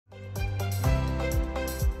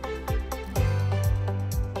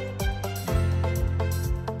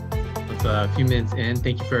with a few minutes in.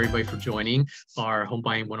 Thank you for everybody for joining our Home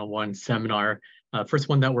Buying 101 seminar. First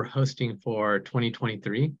one that we're hosting for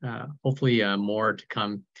 2023. Hopefully more to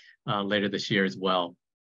come later this year as well.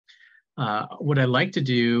 What I'd like to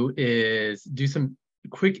do is do some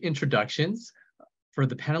quick introductions for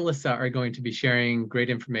the panelists that are going to be sharing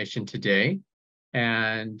great information today.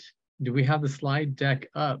 And do we have the slide deck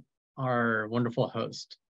up? Our wonderful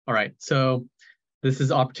host. All right, so this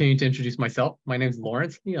is an opportunity to introduce myself. My name is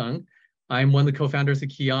Lawrence Young. I'm one of the co-founders of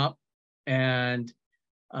KeyOp and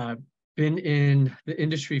been in the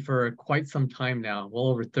industry for quite some time now, well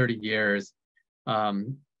over 30 years,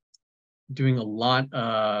 doing a lot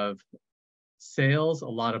of sales, a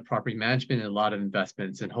lot of property management, and a lot of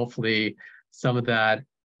investments. And hopefully some of that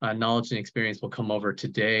knowledge and experience will come over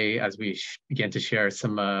today as we begin to share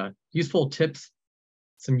some useful tips,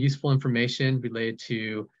 some useful information related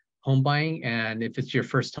to home buying, and if it's your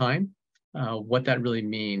first time, what that really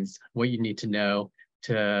means, what you need to know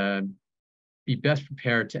to be best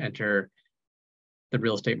prepared to enter the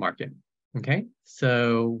real estate market. Okay,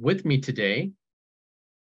 so with me today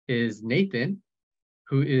is Nathan,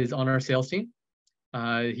 who is on our sales team.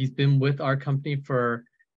 He's been with our company for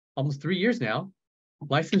almost 3 years now.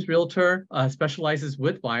 Licensed realtor, specializes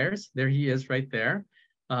with buyers. There he is right there.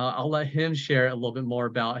 I'll let him share a little bit more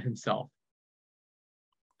about himself.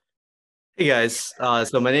 Hey guys,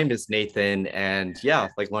 so my name is Nathan, and yeah,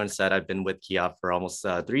 like Lauren said, I've been with KeyOp for almost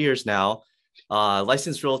 3 years now.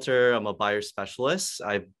 Licensed realtor, I'm a buyer specialist.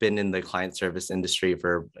 I've been in the client service industry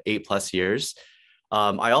for 8+ years.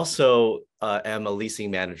 I also am a leasing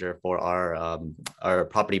manager for our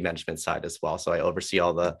property management side as well. So I oversee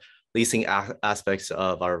all the leasing aspects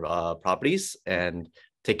of our properties and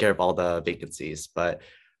take care of all the vacancies. But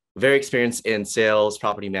very experienced in sales,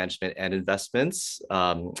 property management, and investments.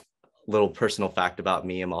 Little personal fact about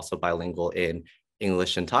me, I'm also bilingual in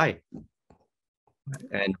English and Thai.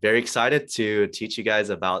 And very excited to teach you guys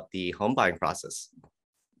about the home buying process.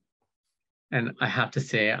 And I have to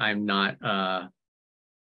say, I'm not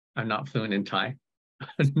fluent in Thai,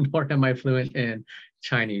 nor am I fluent in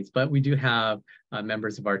Chinese, but we do have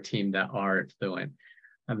members of our team that are fluent.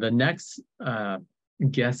 And the next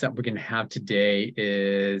guest that we're going to have today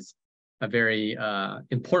is a very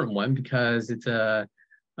important one because it's a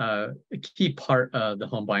key part of the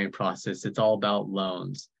home buying process. It's all about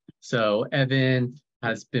loans. So Evan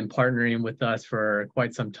has been partnering with us for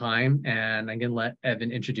quite some time, and I'm going to let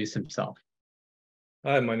Evan introduce himself.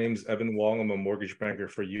 Hi, my name is Evan Wong. I'm a mortgage banker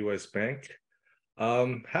for US Bank.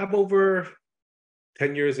 Have over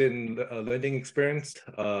 10 years in lending experience,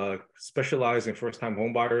 specialize in first-time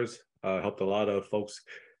home buyers, helped a lot of folks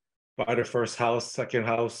buy their first house, second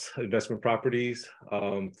house, investment properties,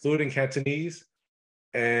 fluent in Cantonese,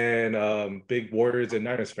 and big Warriors and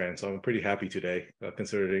Niners fan. So I'm pretty happy today,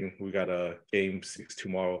 considering we got a Game 6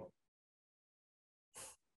 tomorrow.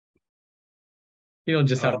 You don't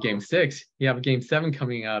just have Game 6, you have a Game 7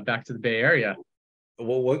 coming back to the Bay Area.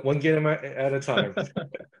 Well, one game at a time.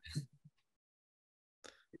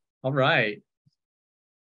 All right.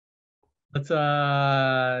 Let's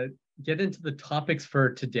get into the topics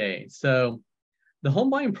for today. So the home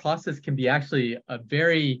buying process can be actually a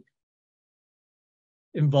very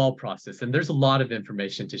involved process, and there's a lot of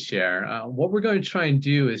information to share. What we're going to try and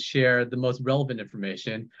do is share the most relevant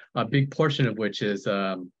information, a big portion of which is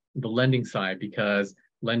the lending side, because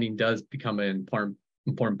lending does become an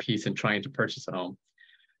important piece in trying to purchase a home.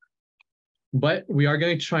 But we are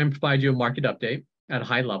going to try and provide you a market update at a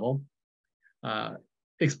high level,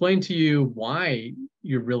 explain to you why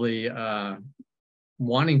you're really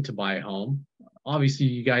wanting to buy a home. Obviously,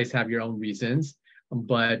 you guys have your own reasons,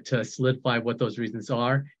 but to solidify what those reasons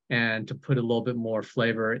are and to put a little bit more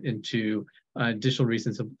flavor into additional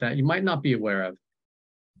reasons that you might not be aware of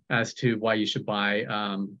as to why you should buy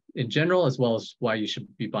in general, as well as why you should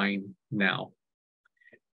be buying now.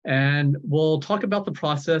 And we'll talk about the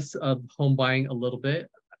process of home buying a little bit,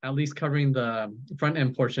 at least covering the front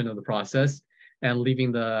end portion of the process and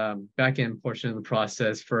leaving the back end portion of the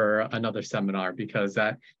process for another seminar, because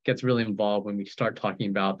that gets really involved when we start talking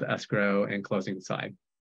about the escrow and closing side.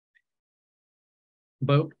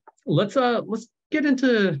 But let's get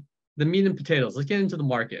into the meat and potatoes. Let's get into the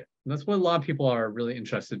market. And that's what a lot of people are really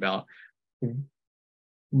interested about.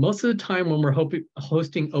 Most of the time when we're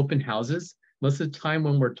hosting open houses, most of the time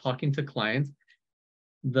when we're talking to clients,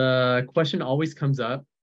 the question always comes up,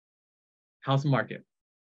 how's the market?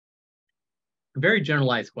 A very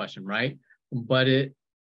generalized question, right? But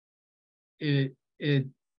it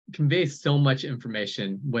conveys so much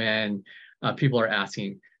information when people are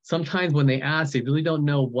asking. Sometimes when they ask, they really don't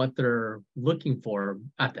know what they're looking for.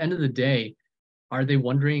 At the end of the day, Are they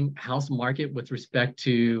wondering how's the market with respect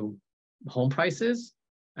to home prices?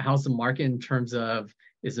 How's the market in terms of,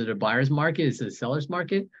 is it a buyer's market? Is it a seller's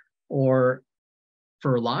market? Or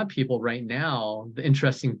for a lot of people right now, the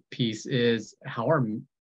interesting piece is how are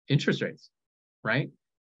interest rates, right?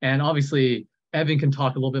 And obviously, Evan can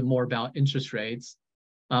talk a little bit more about interest rates.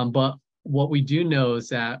 But what we do know is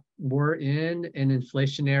that we're in an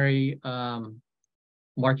inflationary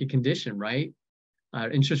market condition, right?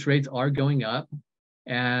 Interest rates are going up,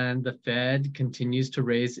 and the Fed continues to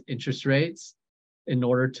raise interest rates in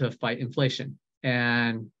order to fight inflation.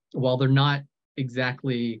 And while they're not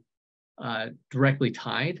exactly directly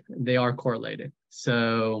tied, they are correlated.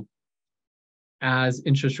 So as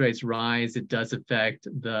interest rates rise, it does affect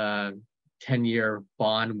the 10-year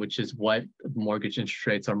bond, which is what mortgage interest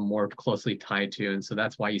rates are more closely tied to. And so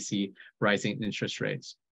that's why you see rising interest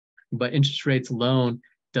rates. But interest rates alone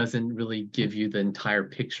doesn't really give you the entire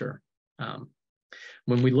picture.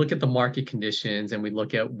 When we look at the market conditions and we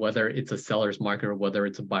look at whether it's a seller's market or whether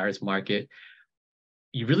it's a buyer's market,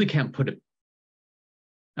 you really can't put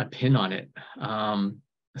a pin on it.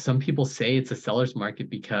 Some people say it's a seller's market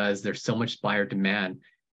because there's so much buyer demand.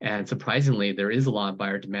 And surprisingly, there is a lot of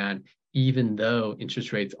buyer demand, even though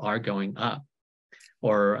interest rates are going up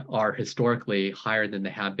or are historically higher than they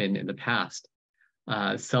have been in the past.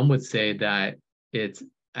 Some would say that it's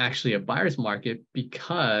actually a buyer's market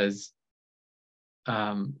because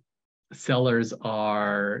sellers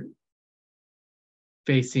are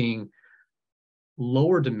facing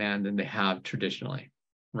lower demand than they have traditionally,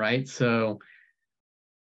 right? So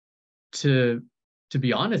to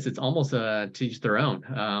be honest, it's almost to each their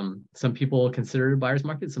own. Some people consider it a buyer's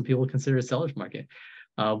market, some people consider it a seller's market.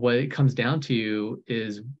 What it comes down to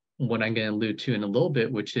is what I'm going to allude to in a little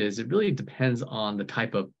bit, which is it really depends on the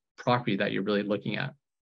type of property that you're really looking at.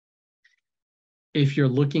 If you're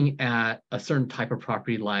looking at a certain type of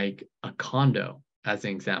property like a condo, as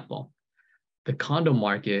an example, the condo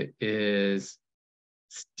market is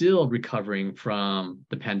still recovering from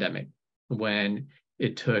the pandemic when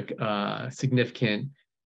it took significant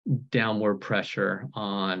downward pressure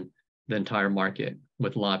on the entire market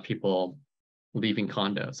with a lot of people leaving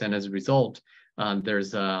condos. And as a result,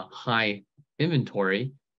 there's a high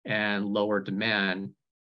inventory and lower demand.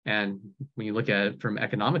 And when you look at it from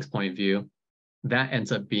economics point of view, that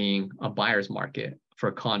ends up being a buyer's market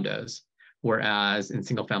for condos. Whereas in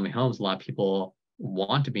single family homes, a lot of people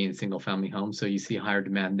want to be in single family homes. So you see higher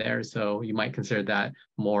demand there. So you might consider that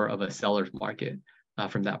more of a seller's market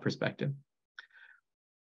from that perspective.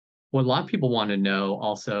 What a lot of people want to know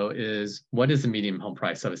also is what is the median home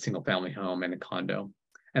price of a single family home and a condo?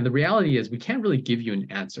 And the reality is we can't really give you an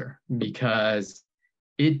answer because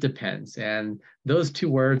it depends. And those two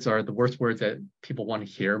words are the worst words that people want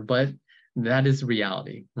to hear, but that is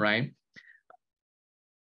reality, right?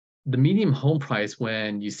 The median home price,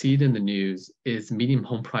 when you see it in the news, is median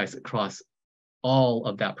home price across all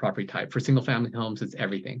of that property type. For single family homes, it's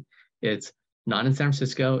everything. It's not in San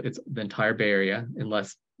Francisco, it's the entire Bay Area,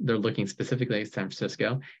 unless they're looking specifically at San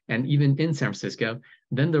Francisco. And even in San Francisco,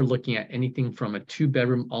 then they're looking at anything from a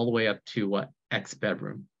 2-bedroom all the way up to what, X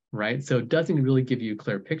bedroom, right? So it doesn't really give you a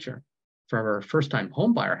clear picture. For a first-time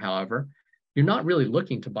home buyer, however, you're not really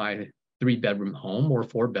looking to buy a 3-bedroom home or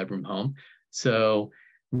 4-bedroom home. So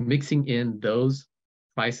mixing in those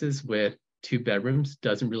prices with 2 bedrooms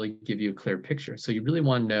doesn't really give you a clear picture. So you really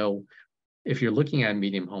want to know, if you're looking at a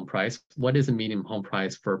median home price, what is a median home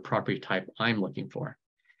price for a property type I'm looking for?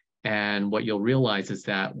 And what you'll realize is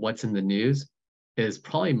that what's in the news is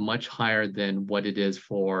probably much higher than what it is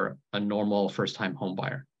for a normal first-time home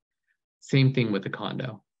buyer. Same thing with the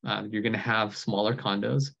condo. You're going to have smaller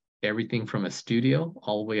condos, everything from a studio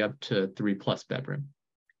all the way up to 3+ bedroom.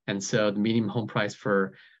 And so the median home price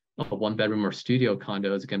for a 1-bedroom or studio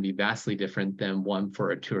condo is going to be vastly different than one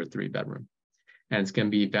for a 2 or 3 bedroom. And it's going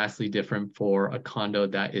to be vastly different for a condo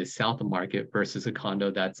that is south of market versus a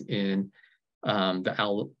condo that's in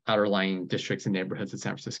the outerlying districts and neighborhoods of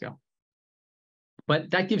San Francisco.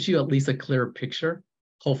 But that gives you at least a clearer picture,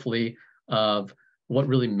 hopefully, of what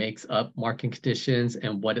really makes up market conditions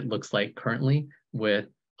and what it looks like currently with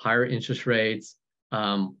higher interest rates,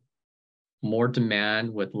 more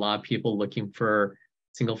demand with a lot of people looking for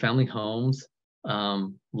single family homes,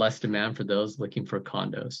 less demand for those looking for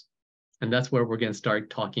condos. And that's where we're going to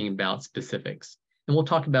start talking about specifics. And we'll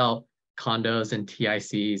talk about condos and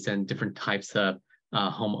TICs and different types of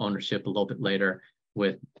home ownership a little bit later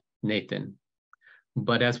with Nathan.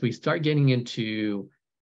 But as we start getting into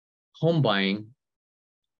home buying,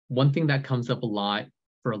 one thing that comes up a lot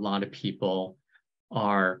for a lot of people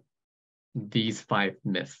are these 5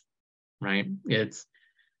 myths, right? It's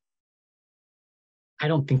I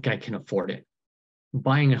don't think I can afford it.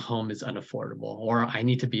 Buying a home is unaffordable, or I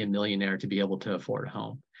need to be a millionaire to be able to afford a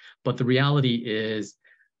home. But the reality is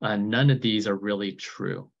none of these are really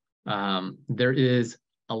true. There is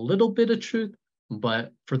a little bit of truth,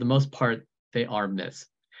 but for the most part, they are myths.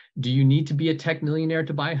 Do you need to be a tech millionaire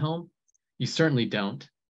to buy a home? You certainly don't.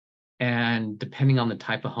 And depending on the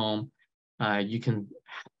type of home, you can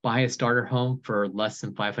buy a starter home for less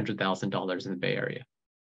than $500,000 in the Bay Area.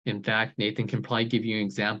 In fact, Nathan can probably give you an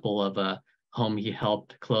example of a home he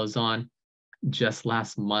helped close on just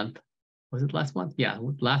last month. Was it last month? Yeah,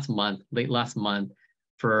 last month, late last month,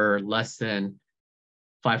 for less than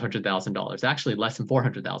 $500,000, actually less than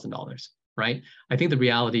 $400,000, right? I think the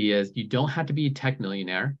reality is you don't have to be a tech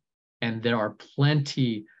millionaire, and there are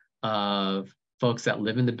plenty of folks that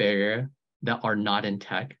live in the Bay Area that are not in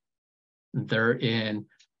tech. They're in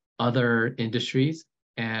other industries,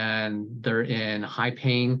 and they're in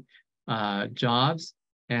high-paying jobs,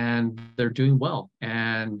 and they're doing well,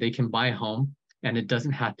 and they can buy a home, and it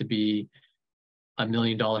doesn't have to be $1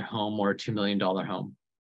 million home or a $2 million home,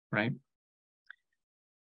 right?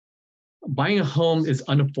 Buying a home is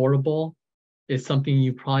unaffordable. It's something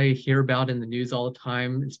you probably hear about in the news all the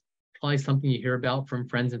time. It's probably something you hear about from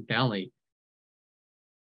friends and family.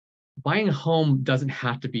 Buying a home doesn't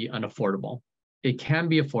have to be unaffordable. It can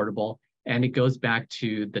be affordable, and it goes back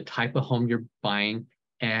to the type of home you're buying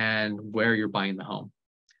and where you're buying the home.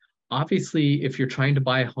 Obviously, if you're trying to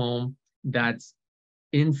buy a home that's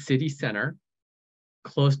in city center,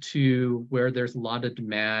 close to where there's a lot of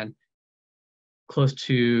demand, close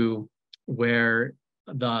to where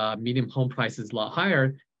the median home price is a lot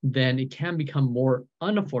higher, then it can become more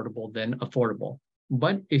unaffordable than affordable.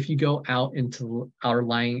 But if you go out into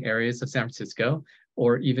outlying areas of San Francisco,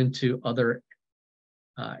 or even to other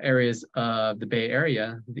areas of the Bay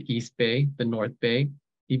Area, the East Bay, the North Bay,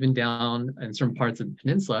 even down in certain parts of the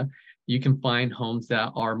peninsula, you can find homes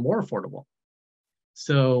that are more affordable.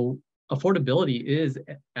 So affordability is,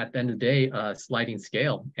 at the end of the day, a sliding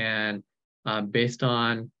scale. And based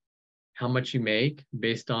on how much you make,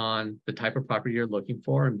 based on the type of property you're looking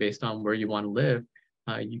for, and based on where you want to live,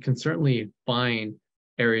 you can certainly find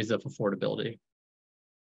areas of affordability.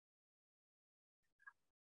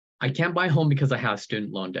 I can't buy a home because I have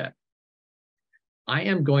student loan debt. I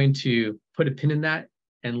am going to put a pin in that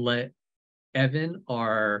and let Evan,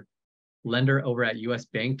 our lender over at US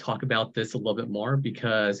Bank, talk about this a little bit more,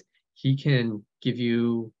 because he can give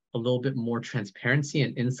you a little bit more transparency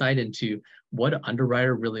and insight into what an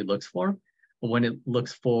underwriter really looks for when it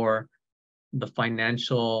looks for the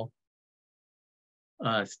financial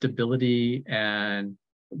stability and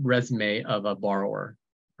resume of a borrower,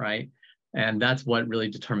 right? And that's what really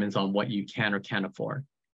determines on what you can or can't afford.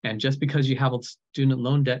 And just because you have a student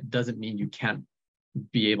loan debt doesn't mean you can't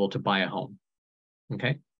be able to buy a home,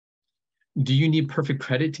 okay? Do you need perfect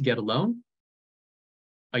credit to get a loan?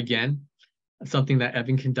 Again, something that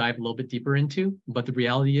Evan can dive a little bit deeper into, but the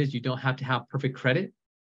reality is you don't have to have perfect credit.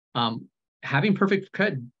 Having perfect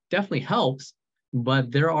credit definitely helps, but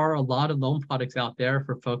there are a lot of loan products out there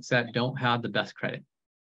for folks that don't have the best credit,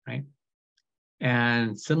 right?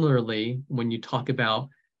 And similarly, when you talk about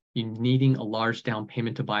you needing a large down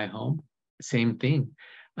payment to buy a home, same thing.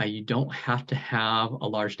 You don't have to have a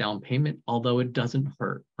large down payment, although it doesn't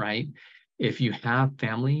hurt, right? If you have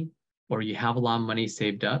family or you have a lot of money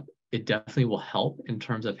saved up, it definitely will help in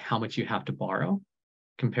terms of how much you have to borrow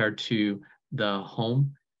compared to the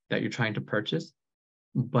home that you're trying to purchase.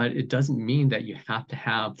 But it doesn't mean that you have to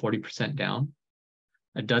have 40% down.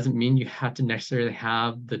 It doesn't mean you have to necessarily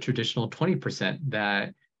have the traditional 20%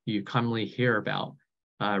 that you commonly hear about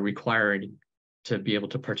required to be able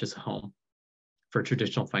to purchase a home for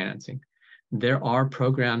traditional financing. There are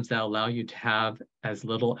programs that allow you to have as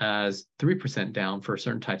little as 3% down for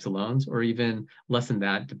certain types of loans, or even less than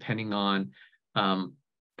that, depending on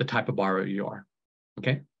the type of borrower you are,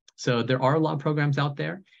 okay? So there are a lot of programs out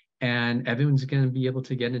there, and Evan's gonna be able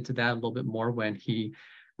to get into that a little bit more when he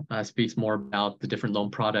speaks more about the different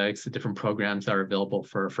loan products, the different programs that are available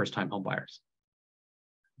for first-time home buyers.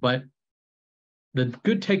 But the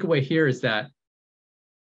good takeaway here is that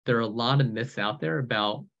there are a lot of myths out there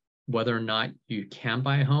about whether or not you can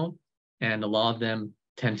buy a home, and a lot of them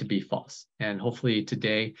tend to be false. And hopefully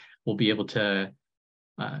today we'll be able to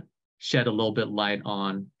shed a little bit light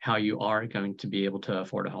on how you are going to be able to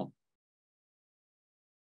afford a home.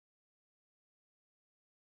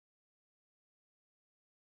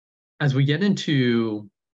 As we get into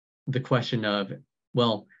the question of,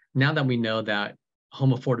 well, now that we know that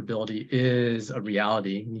home affordability is a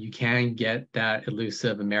reality, you can get that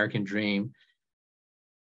elusive American dream,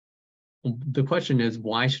 the question is,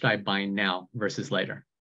 why should I buy now versus later?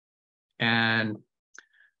 And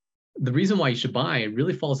the reason why you should buy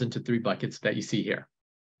really falls into three buckets that you see here,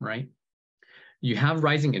 right? You have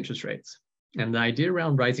rising interest rates. And the idea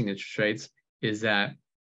around rising interest rates is that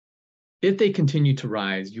if they continue to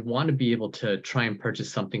rise, you want to be able to try and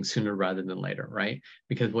purchase something sooner rather than later, right?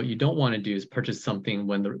 Because what you don't want to do is purchase something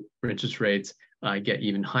when the interest rates get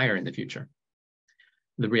even higher in the future.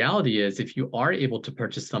 The reality is, if you are able to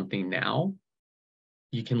purchase something now,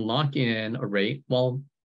 you can lock in a rate, well,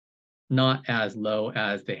 not as low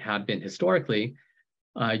as they have been historically.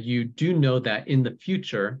 You do know that in the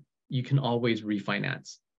future, you can always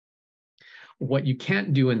refinance. What you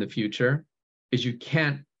can't do in the future is you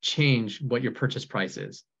can't change what your purchase price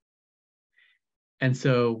is. And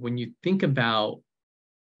so when you think about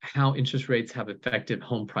how interest rates have affected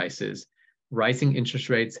home prices, rising interest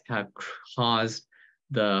rates have caused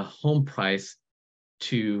the home price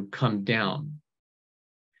to come down.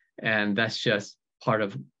 And that's just part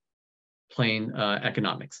of plain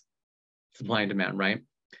economics, supply and demand, right?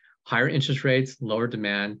 Higher interest rates, lower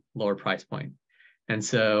demand, lower price point. And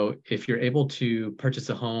so if you're able to purchase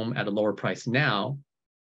a home at a lower price now,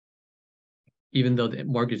 even though the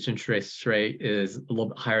mortgage interest rate is a little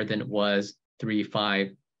bit higher than it was 3,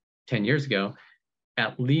 5, 10 years ago,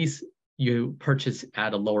 at least you purchase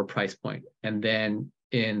at a lower price point. And then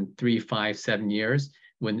in 3, 5, 7 years,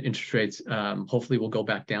 when interest rates hopefully will go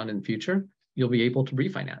back down in the future, you'll be able to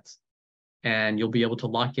refinance. And you'll be able to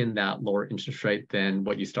lock in that lower interest rate than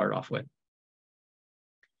what you start off with.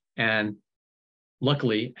 And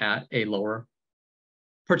luckily at a lower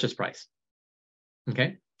purchase price,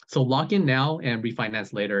 okay? So lock in now and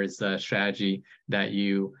refinance later is a strategy that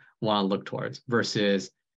you want to look towards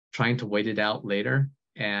versus trying to wait it out later.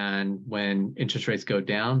 And when interest rates go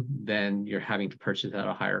down, then you're having to purchase at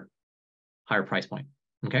a higher price point,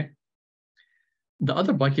 okay? The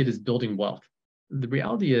other bucket is building wealth. The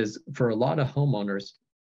reality is, for a lot of homeowners,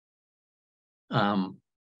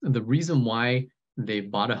 the reason why they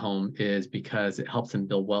bought a home is because it helps them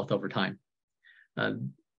build wealth over time.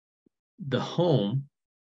 The home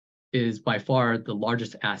is by far the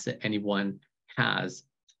largest asset anyone has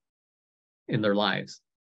in their lives.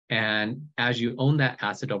 And as you own that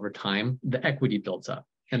asset over time, the equity builds up.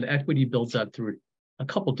 And the equity builds up through a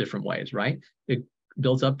couple different ways, right? It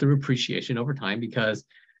builds up through appreciation over time because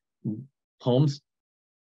homes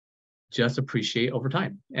just appreciate over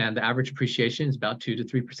time. And the average appreciation is about 2 to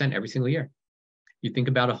 3% every single year. You think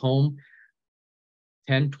about a home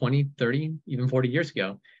 10, 20, 30, even 40 years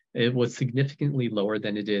ago, it was significantly lower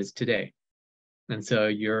than it is today. And so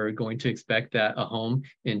you're going to expect that a home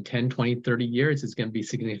in 10, 20, 30 years is going to be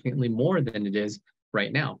significantly more than it is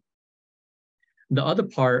right now. The other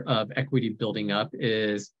part of equity building up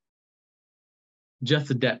is just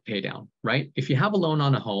the debt pay down, right? If you have a loan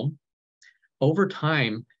on a home, over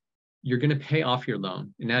time, you're going to pay off your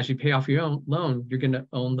loan. And as you pay off your own loan, you're going to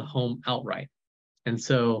own the home outright. And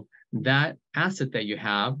so that asset that you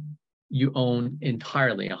have, you own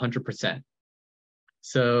entirely, 100%.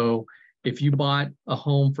 So if you bought a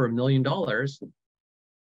home for $1 million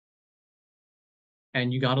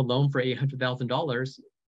and you got a loan for $800,000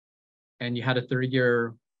 and you had a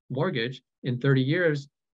 30-year mortgage, in 30 years,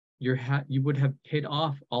 you would have paid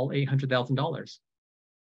off all $800,000,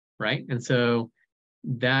 right? And so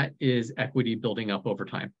that is equity building up over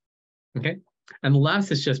time, okay? And the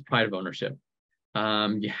last is just pride of ownership.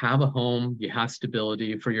 You have a home, you have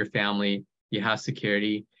stability for your family, you have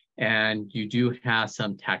security, and you do have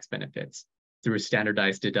some tax benefits through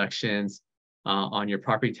standardized deductions on your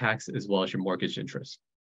property tax as well as your mortgage interest.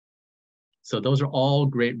 So those are all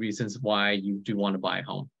great reasons why you do want to buy a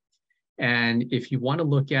home. And if you want to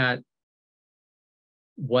look at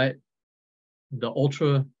what the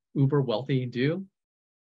ultra uber wealthy do,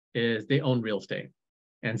 is they own real estate.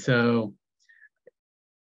 And so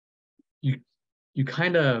you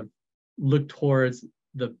kind of look towards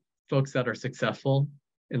the folks that are successful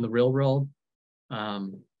in the real world,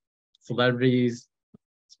 celebrities,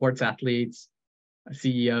 sports athletes,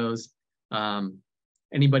 CEOs,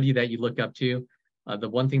 anybody that you look up to. The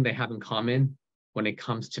one thing they have in common when it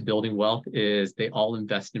comes to building wealth is they all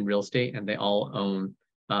invest in real estate and they all own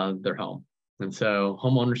their home. And so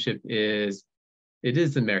home ownership is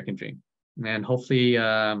the American dream. And hopefully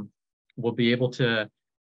we'll be able to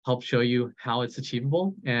help show you how it's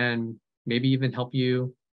achievable and maybe even help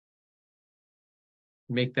you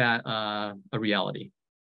make that a reality.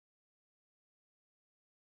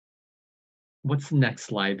 What's the next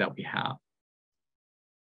slide that we have?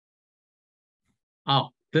 Oh,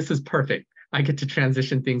 this is perfect. I get to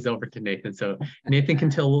transition things over to Nathan. So Nathan can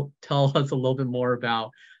tell us a little bit more about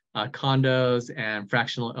condos and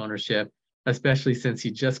fractional ownership, especially since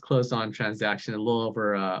he just closed on transaction a little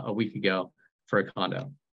over a week ago for a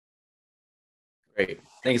condo. Great.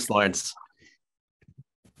 Thanks, Lawrence.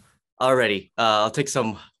 Alrighty, I'll take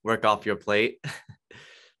some work off your plate.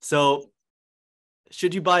 So,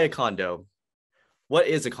 should you buy a condo? What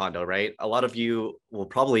is a condo, right? A lot of you will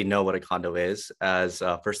probably know what a condo is, as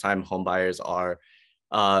first-time home buyers are.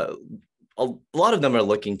 A lot of them are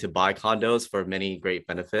looking to buy condos for many great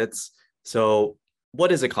benefits. So,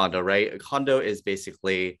 what is a condo, right? A condo is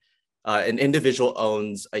basically an individual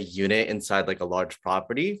owns a unit inside like a large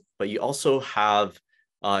property, but you also have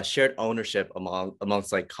shared ownership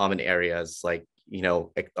amongst like common areas, like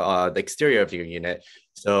the exterior of your unit.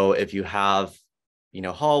 So if you have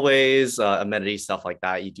hallways, amenities, stuff like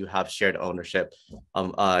that, you do have shared ownership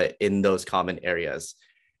in those common areas,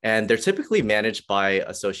 and they're typically managed by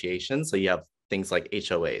associations. So you have things like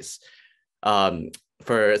HOAs.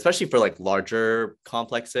 Especially for like larger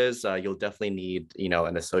complexes, you'll definitely need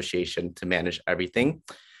an association to manage everything.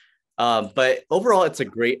 But overall, it's a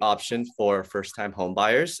great option for first-time home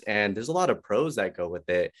buyers, and there's a lot of pros that go with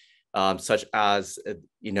it, such as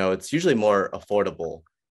it's usually more affordable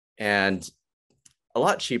and a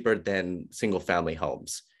lot cheaper than single-family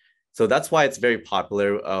homes. So that's why it's very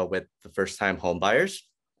popular with the first-time home buyers.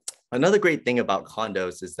 Another great thing about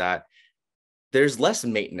condos is that there's less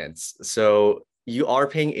maintenance. So you are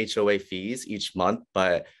paying HOA fees each month,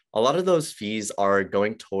 but a lot of those fees are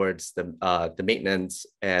going towards the maintenance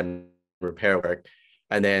and repair work,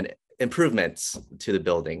 and then improvements to the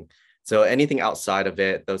building. So anything outside of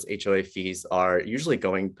it, those HOA fees are usually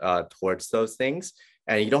going towards those things,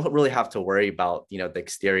 and you don't really have to worry about the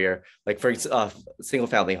exterior. Like for single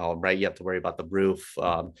family home, right? You have to worry about the roof.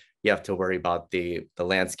 You have to worry about the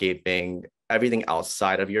landscaping, everything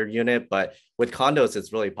outside of your unit. But with condos,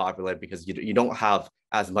 it's really popular because you don't have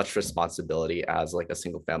as much responsibility as like a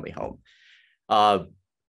single family home.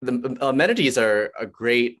 The amenities are a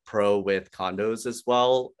great pro with condos as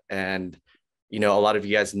well. And, a lot of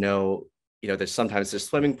you guys know, there's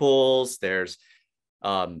swimming pools, there's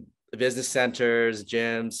business centers,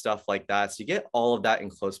 gyms, stuff like that. So you get all of that in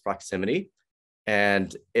close proximity.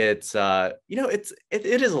 And it's, it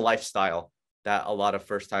is a lifestyle that a lot of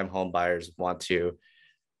first-time home buyers want to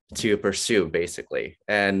pursue, basically.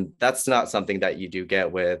 And that's not something that you do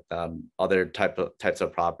get with other types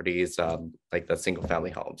of properties, like the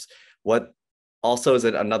single-family homes. What also is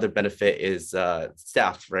another benefit is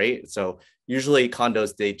staff, right? So usually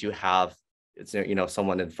condos, they do have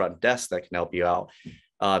someone in front desk that can help you out,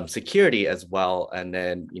 security as well, and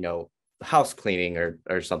then house cleaning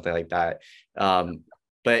or something like that.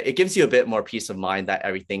 But it gives you a bit more peace of mind that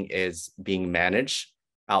everything is being managed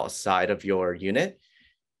outside of your unit.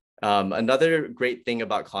 Another great thing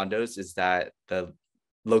about condos is that the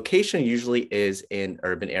location usually is in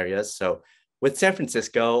urban areas. So with San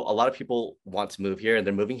Francisco, a lot of people want to move here, and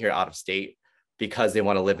they're moving here out of state because they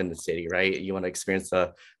want to live in the city, right? You want to experience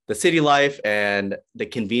the city life, and the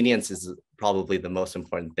convenience is probably the most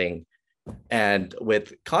important thing. And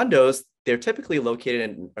with condos, they're typically located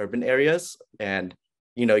in urban areas, and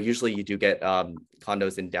usually you do get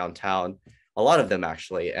condos in downtown, a lot of them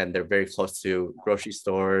actually, and they're very close to grocery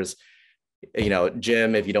stores,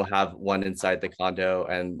 gym if you don't have one inside the condo,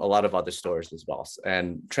 and a lot of other stores as well,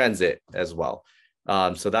 and transit as well.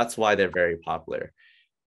 So that's why they're very popular.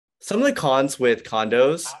 Some of the cons with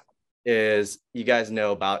condos is you guys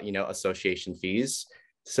know about association fees.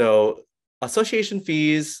 So association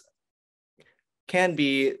fees can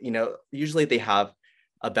be, usually they have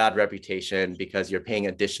a bad reputation because you're paying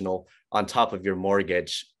additional on top of your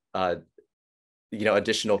mortgage,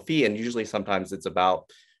 additional fee. And usually sometimes it's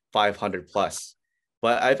about 500 plus.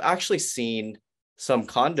 But I've actually seen some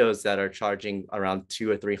condos that are charging around $200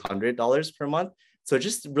 or $300 per month. So it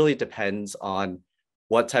just really depends on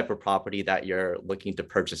what type of property that you're looking to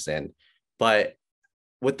purchase in. But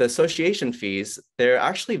with the association fees, they're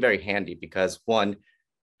actually very handy because one,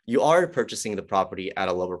 you are purchasing the property at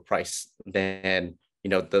a lower price than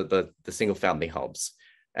the single family homes.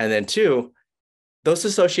 And then two, those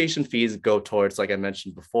association fees go towards, like I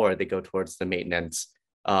mentioned before, they go towards the maintenance,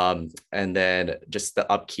 and then just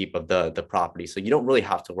the upkeep of the property. So you don't really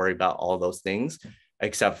have to worry about all those things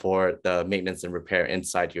except for the maintenance and repair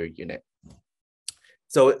inside your unit.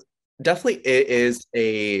 So definitely it is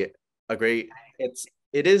a great,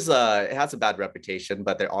 it has a bad reputation,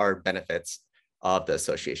 but there are benefits of the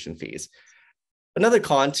association fees. Another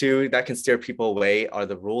con too that can steer people away are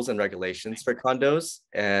the rules and regulations for condos.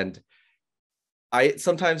 And I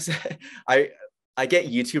sometimes I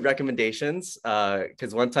get YouTube recommendations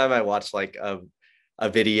because one time I watched like a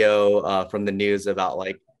video from the news about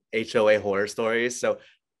like HOA horror stories. So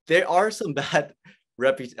there are some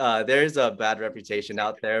there is a bad reputation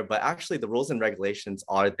out there, but actually the rules and regulations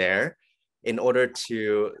are there in order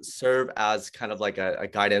to serve as kind of like a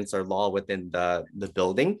guidance or law within the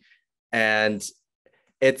building. And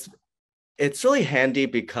it's really handy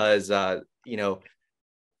because you know,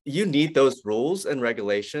 you need those rules and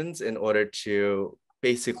regulations in order to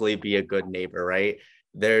basically be a good neighbor, right?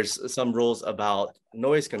 There's some rules about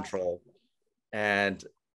noise control and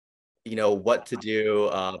what to do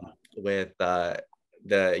with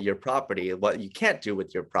your property, what you can't do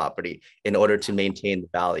with your property in order to maintain the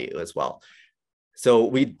value as well.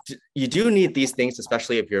 So you do need these things,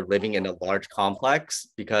 especially if you're living in a large complex,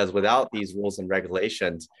 because without these rules and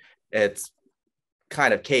regulations, it's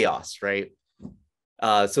kind of chaos, right?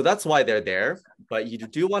 So that's why they're there. But you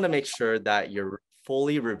do want to make sure that you're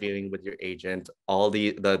fully reviewing with your agent all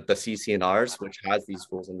the CC&Rs, which has these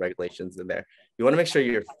rules and regulations in there. You want to make sure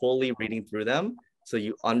you're fully reading through them so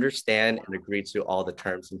you understand and agree to all the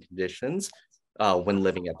terms and conditions when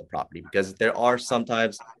living at the property, because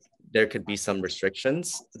there could be some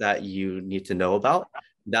restrictions that you need to know about.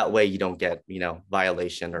 That way you don't get,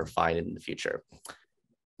 violation or fine in the future.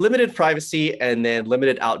 Limited privacy and then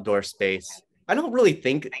limited outdoor space. I don't really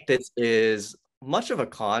think this is much of a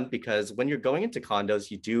con, because when you're going into condos,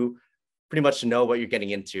 you do pretty much know what you're getting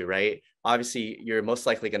into, right? Obviously, you're most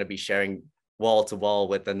likely going to be sharing wall to wall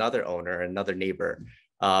with another owner, another neighbor.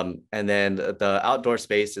 And then the outdoor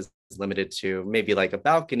space is limited to maybe like a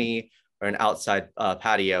balcony or an outside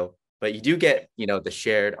patio, but you do get, the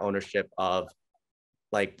shared ownership of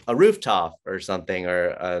like a rooftop or something,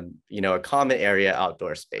 or a common area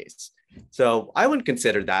outdoor space. So I wouldn't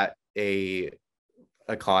consider that a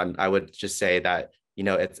con. I would just say that,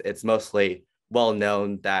 it's mostly well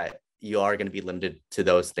known that you are going to be limited to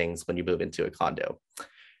those things when you move into a condo.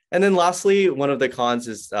 And then lastly, one of the cons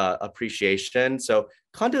is appreciation. So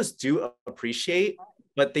condos do appreciate,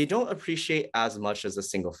 but they don't appreciate as much as a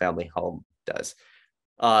single family home does.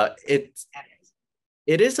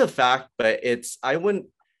 It is a fact, but I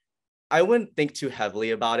wouldn't think too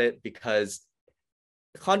heavily about it, because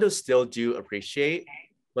condos still do appreciate.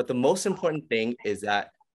 But the most important thing is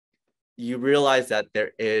that you realize that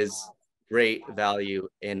there is great value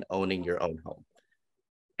in owning your own home.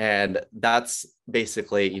 And that's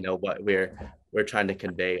basically, what we're trying to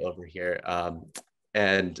convey over here.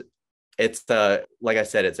 And it's like I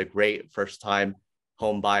said, it's a great first time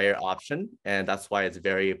home buyer option. And that's why it's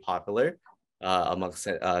very popular amongst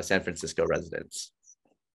San Francisco residents.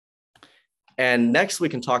 And next we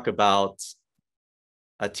can talk about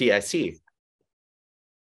a TIC.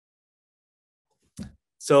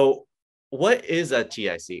 So what is a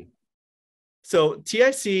TIC? So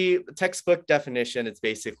TIC textbook definition, it's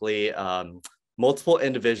basically multiple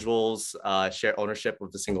individuals share ownership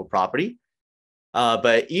of the single property,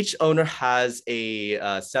 but each owner has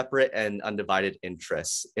a separate and undivided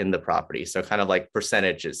interest in the property. So kind of like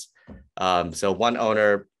percentages. So one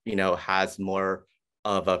owner, has more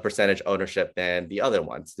of a percentage ownership than the other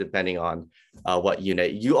ones, depending on what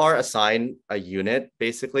unit. You are assigned a unit,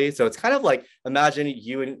 basically. So it's kind of like, imagine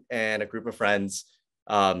you and a group of friends,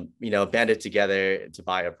 banded together to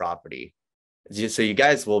buy a property. So you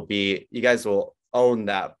guys will own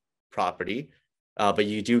that property, but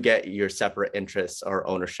you do get your separate interests or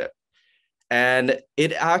ownership. And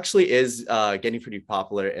it actually is getting pretty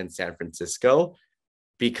popular in San Francisco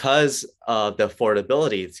because of the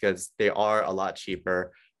affordability. It's because they are a lot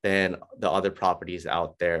cheaper than the other properties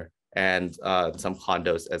out there, and some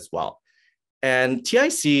condos as well. And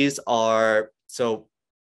TICs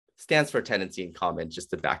stands for tenancy in common,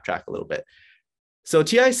 just to backtrack a little bit. So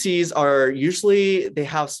TICs are usually, they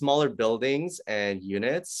have smaller buildings and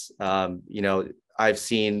units. I've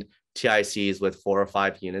seen TICs with 4 or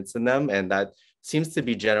 5 units in them, and that seems to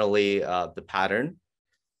be generally the pattern.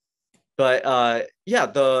 But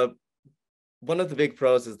one of the big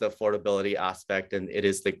pros is the affordability aspect, and it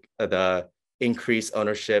is the increased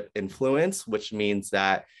ownership influence, which means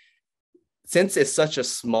that since it's such a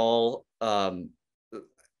small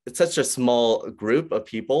group of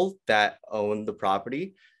people that own the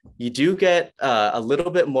property, you do get a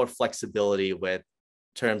little bit more flexibility with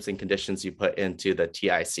terms and conditions you put into the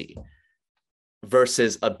TIC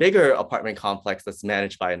versus a bigger apartment complex that's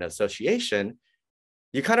managed by an association.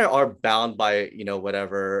 You kind of are bound by,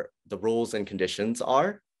 whatever the rules and conditions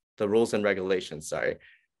are, the rules and regulations, sorry.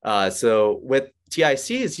 So with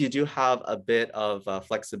TICs, you do have a bit of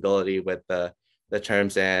flexibility with the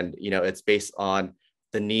terms, and, it's based on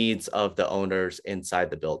the needs of the owners inside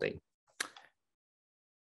the building.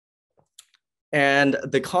 And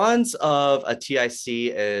the cons of a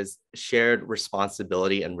TIC is shared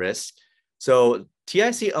responsibility and risk. So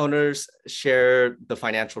TIC owners share the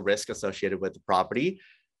financial risk associated with the property,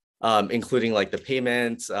 including like the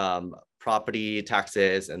payments, property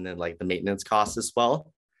taxes, and then like the maintenance costs as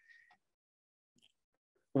well.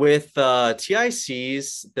 With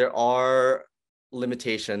TICs, there are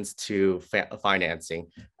limitations to financing.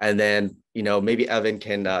 And then, maybe Evan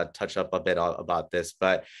can touch up a bit about this,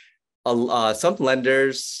 but some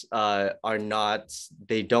lenders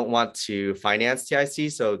they don't want to finance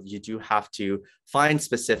TIC. So you do have to find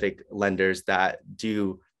specific lenders that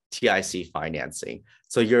do TIC financing.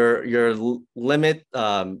 So your limit,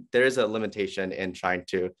 there is a limitation in trying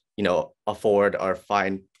to, afford or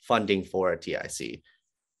find funding for a TIC.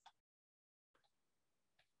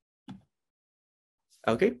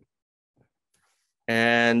 Okay.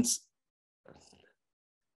 And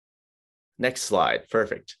next slide.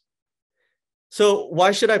 Perfect. So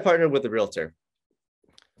why should I partner with a realtor?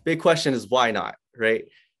 Big question is why not, right?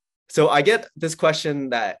 So I get this question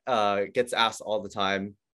that gets asked all the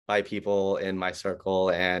time by people in my circle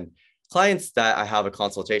and clients that I have a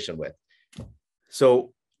consultation with.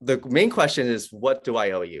 So the main question is, what do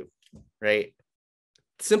I owe you, right?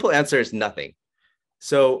 Simple answer is nothing.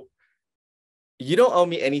 So you don't owe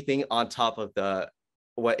me anything on top of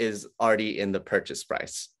what is already in the purchase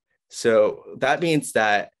price. So that means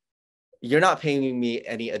that you're not paying me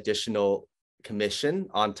any additional commission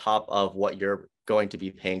on top of what you're going to be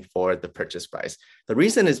paying for the purchase price. The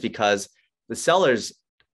reason is because the sellers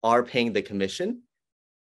are paying the commission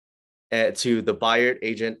to the buyer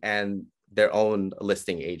agent and their own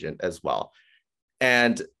listing agent as well.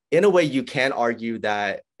 And in a way, you can argue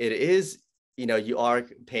that it is, you are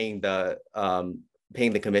paying the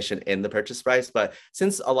commission in the purchase price, but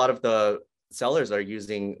since a lot of the sellers are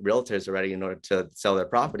using realtors already in order to sell their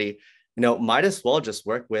property, might as well just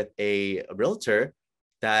work with a realtor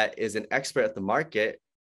that is an expert at the market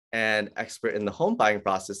and expert in the home buying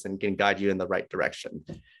process and can guide you in the right direction.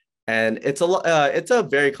 And it's a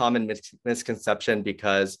very common misconception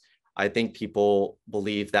because I think people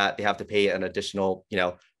believe that they have to pay an additional,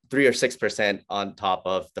 3 or 6% on top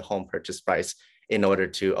of the home purchase price in order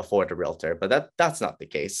to afford a realtor, but that's not the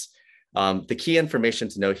case. The key information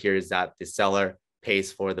to know here is that the seller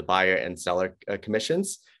pays for the buyer and seller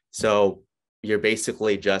commissions. So you're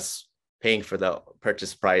basically just paying for the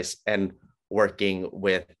purchase price and working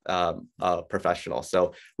with a professional.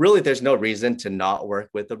 So really, there's no reason to not work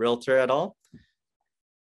with a realtor at all.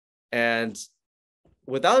 And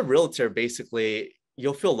without a realtor, basically,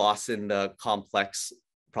 you'll feel lost in the complex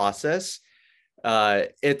process.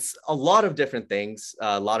 It's a lot of different things,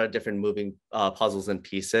 a lot of different moving puzzles and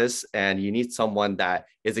pieces, and you need someone that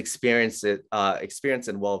is experienced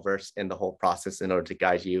and well-versed in the whole process in order to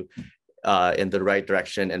guide you in the right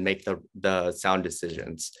direction and make the sound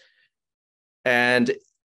decisions. And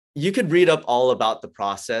you could read up all about the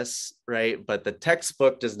process, right? But the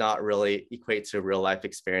textbook does not really equate to real life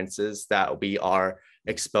experiences that we are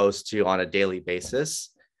exposed to on a daily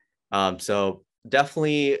basis. So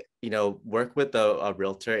definitely, work with a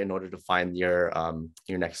realtor in order to find your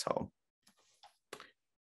next home.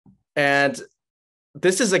 And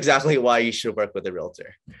this is exactly why you should work with a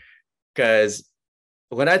realtor. Because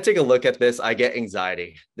when I take a look at this, I get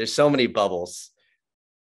anxiety. There's so many bubbles.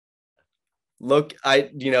 Look,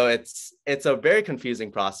 it's a very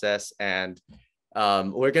confusing process, and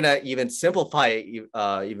we're gonna even simplify it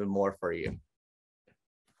even more for you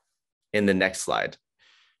in the next slide.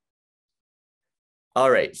 All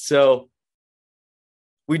right, so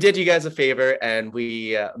we did you guys a favor and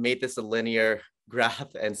we made this a linear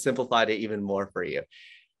graph and simplified it even more for you.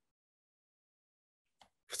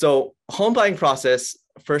 So home buying process,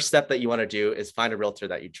 first step that you want to do is find a realtor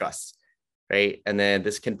that you trust, right? And then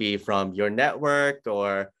this can be from your network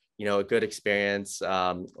or, a good experience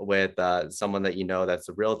with someone that that's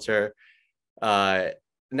a realtor.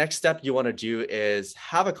 Next step you want to do is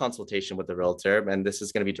have a consultation with the realtor, and this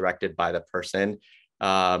is going to be directed by the person,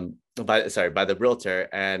 by the realtor.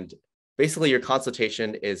 And basically your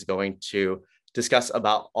consultation is going to discuss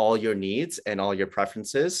about all your needs and all your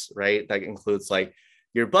preferences, right? That includes like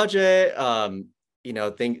your budget,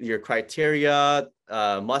 your criteria,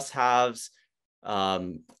 must-haves,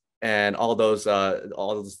 and all those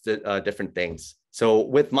different things. So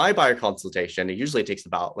with my buyer consultation, it usually takes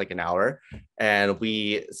about like an hour, and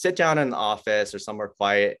we sit down in the office or somewhere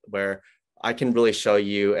quiet where I can really show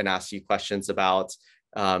you and ask you questions about,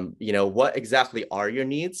 what exactly are your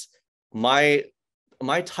needs. My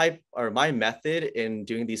type or my method in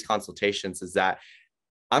doing these consultations is that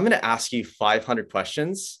I'm going to ask you 500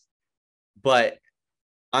 questions, but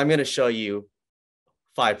I'm going to show you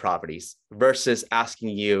 5 properties versus asking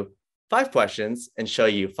you 5 questions and show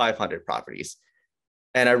you 500 properties.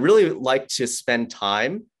 And I really like to spend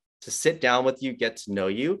time to sit down with you, get to know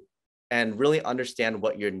you, and really understand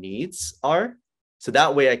what your needs are. So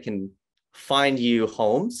that way I can find you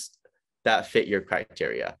homes that fit your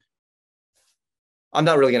criteria. I'm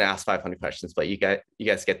not really going to ask 500 questions, but you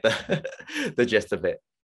guys get the, the gist of it.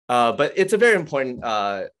 But it's a very important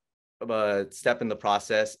step in the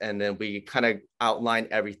process. And then we kind of outline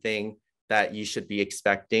everything that you should be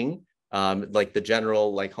expecting, like the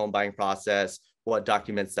general like home buying process, what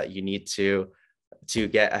documents that you need to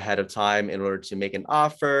get ahead of time in order to make an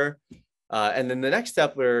offer. And then the next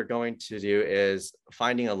step we're going to do is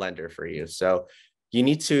finding a lender for you. So you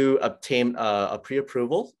need to obtain a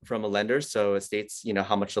pre-approval from a lender. So it states,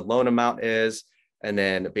 how much the loan amount is, and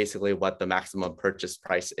then basically what the maximum purchase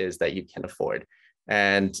price is that you can afford.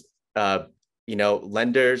 And,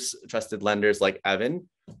 lenders, trusted lenders like Evan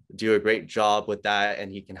do a great job with that. And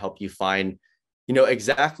he can help you find,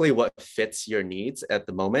 exactly what fits your needs at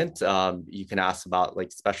the moment. You can ask about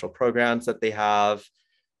like special programs that they have.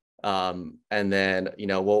 And then,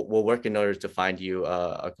 we'll work in order to find you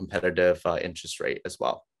a competitive interest rate as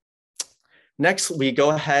well. Next, we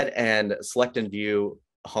go ahead and select and view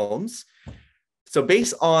homes. So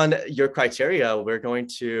based on your criteria, we're going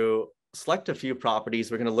to select a few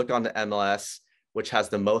properties. We're going to look on the MLS, which has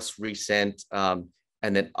the most recent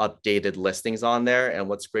and then updated listings on there. And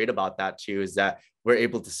what's great about that too is that we're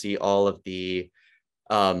able to see all of the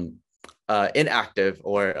inactive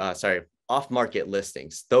or off-market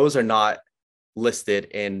listings. Those are not listed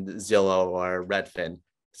in Zillow or Redfin.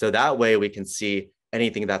 So that way we can see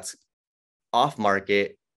anything that's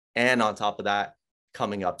off-market, and on top of that,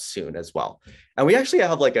 coming up soon as well. And we actually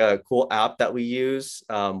have like a cool app that we use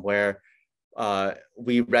where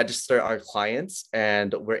we register our clients,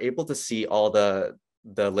 and we're able to see all the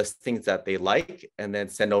listings that they like, and then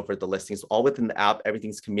send over the listings all within the app.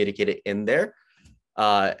 Everything's communicated in there.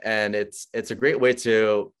 And it's a great way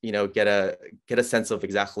to, get a sense of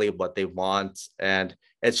exactly what they want. And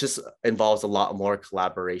it just involves a lot more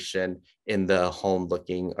collaboration in the home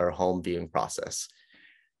looking or home viewing process.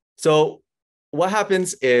 So what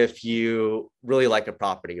happens if you really like a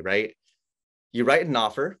property, right? You write an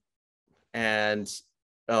offer, and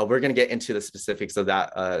we're going to get into the specifics of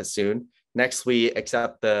that soon. Next, we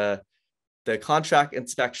accept the contract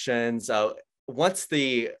inspections. Once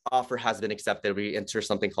the offer has been accepted, we enter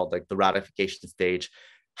something called like the ratification stage.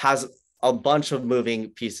 Has a bunch of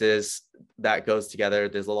moving pieces that goes together.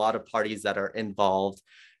 There's a lot of parties that are involved,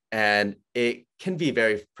 and it can be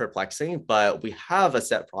very perplexing, but we have a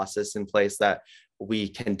set process in place that we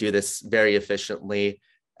can do this very efficiently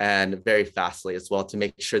and very fastly as well, to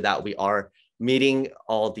make sure that we are meeting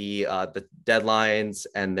all the deadlines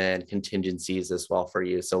and then contingencies as well for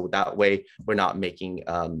you. So that way we're not making,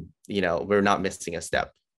 we're not missing a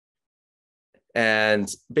step. And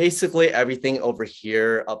basically everything over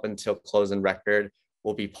here up until close and record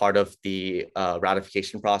will be part of the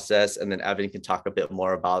ratification process. And then Evan can talk a bit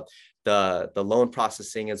more about the loan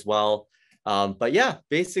processing as well. But yeah,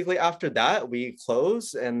 basically after that, we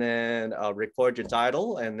close and then record your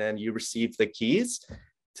title, and then you receive the keys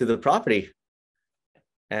to the property.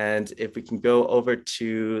 And if we can go over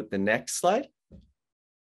to the next slide.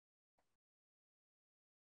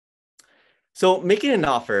 So making an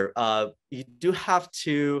offer, you do have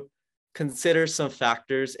to consider some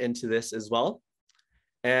factors into this as well.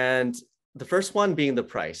 And the first one being the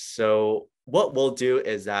price. So what we'll do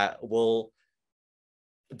is that we'll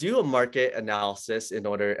do a market analysis in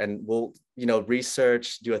order, and we'll,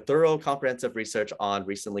 do a thorough comprehensive research on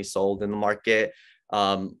recently sold in the market,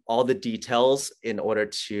 all the details in order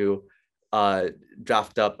to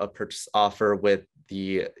draft up a purchase offer with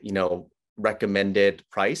the, recommended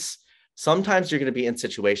price. Sometimes you're going to be in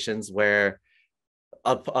situations where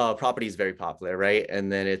a property is very popular, right?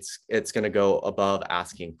 And then it's going to go above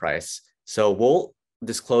asking price. So we'll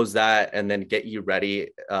disclose that and then get you ready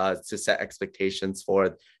to set expectations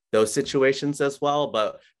for those situations as well.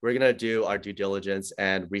 But we're going to do our due diligence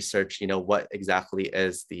and research, what exactly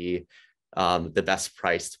is the best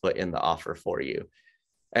price to put in the offer for you.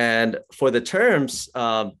 And for the terms,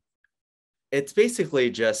 it's basically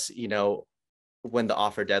just, when the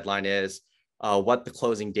offer deadline is, what the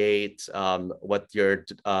closing date, what your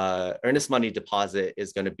earnest money deposit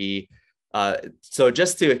is going to be. So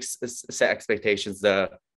just to set expectations,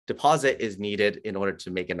 the deposit is needed in order to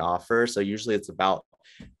make an offer. So usually it's about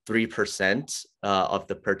 3% of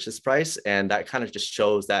the purchase price. And that kind of just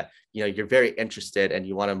shows that, you're very interested and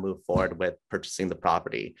you want to move forward with purchasing the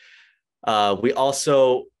property. We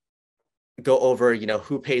also go over,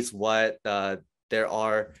 who pays what, there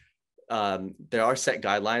are set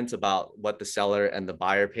guidelines about what the seller and the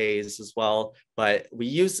buyer pays as well. But we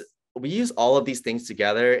use all of these things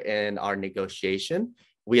together in our negotiation.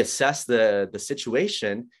 We assess the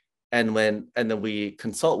situation, and then we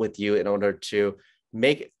consult with you in order to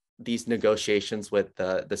make these negotiations with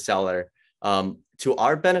the seller to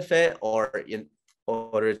our benefit, or in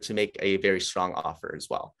order to make a very strong offer as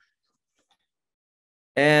well.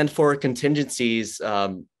 And for contingencies,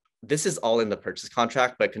 this is all in the purchase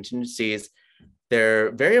contract, but contingencies,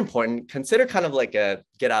 they're very important. Consider kind of like a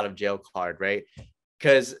get out of jail card, right?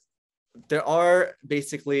 Because there are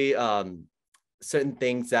basically certain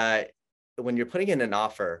things that when you're putting in an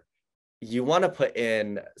offer, you want to put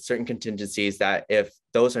in certain contingencies that if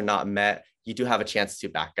those are not met, you do have a chance to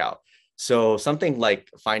back out. So something like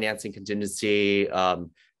financing contingency,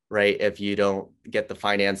 right? If you don't get the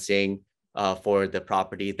financing for the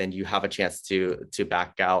property, then you have a chance to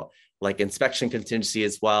back out. Like inspection contingency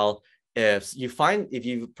as well. If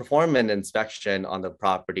you perform an inspection on the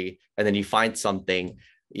property and then you find something,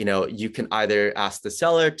 you can either ask the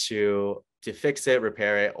seller to fix it,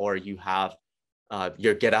 repair it, or you have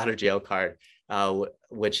your get out of jail card,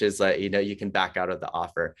 which is you can back out of the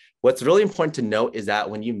offer. What's really important to note is that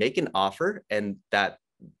when you make an offer and that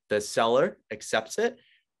the seller accepts it,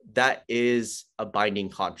 that is a binding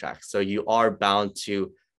contract. So you are bound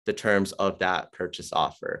to the terms of that purchase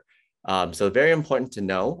offer. So very important to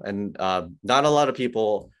know, and not a lot of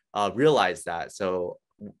people realize that. So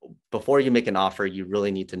before you make an offer, you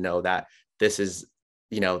really need to know that this is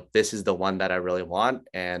the one that I really want,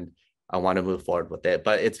 and I want to move forward with it.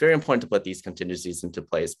 But it's very important to put these contingencies into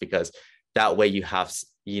place, because that way you have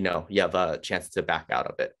a chance to back out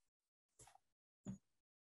of it.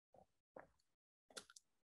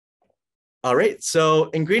 All right, so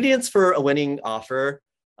ingredients for a winning offer.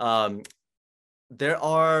 There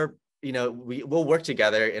are, we'll work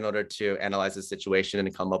together in order to analyze the situation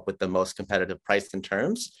and come up with the most competitive price and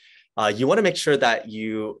terms. You want to make sure that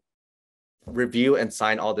you review and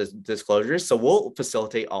sign all the disclosures. So we'll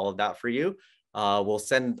facilitate all of that for you. We'll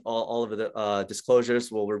send all of the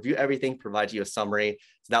disclosures. We'll review everything, provide you a summary.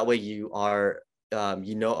 So that way you are,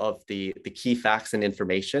 of the key facts and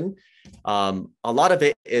information. A lot of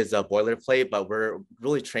it is a boilerplate, but we're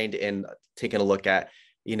really trained in taking a look at,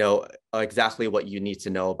 exactly what you need to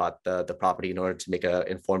know about the property in order to make an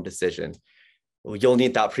informed decision. You'll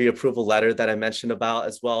need that pre-approval letter that I mentioned about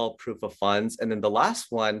as well, proof of funds. And then the last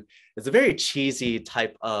one is a very cheesy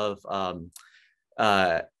type of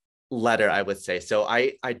letter, I would say. So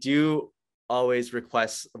I do always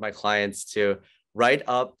request my clients to write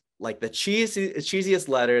up like the cheesiest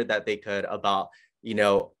letter that they could about,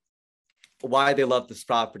 why they love this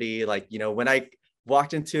property. Like, when I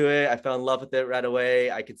walked into it, I fell in love with it right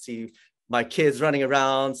away. I could see my kids running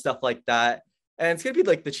around, stuff like that. And it's going to be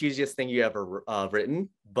like the cheesiest thing you ever written,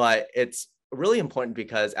 but it's really important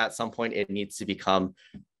because at some point it needs to become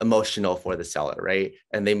emotional for the seller, right?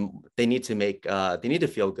 And they need to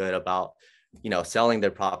feel good about, selling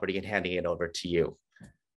their property and handing it over to you.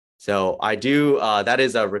 So I do, that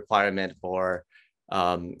is a requirement for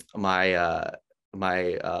my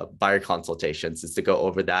buyer consultations, is to go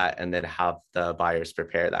over that and then have the buyers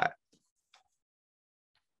prepare that.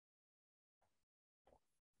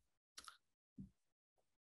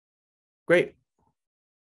 Great.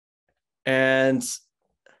 And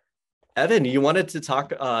Evan, you wanted to talk,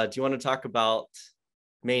 do you want to talk about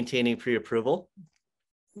maintaining pre-approval?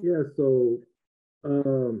 Yeah, so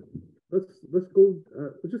let's go,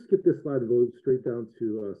 let's just skip this slide and go straight down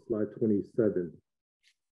to slide 27.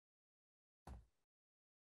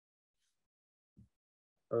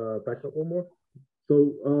 Back up one more.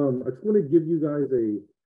 So I just want to give you guys a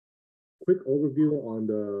quick overview on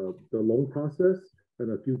the loan process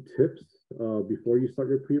and a few tips before you start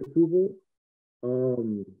your pre-approval.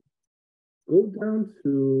 Go down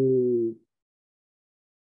to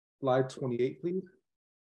slide 28, please.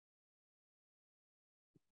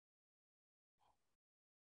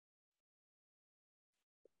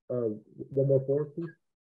 One more forward, please.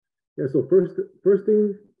 Yeah, so first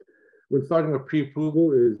thing when starting a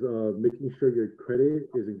pre-approval is making sure your credit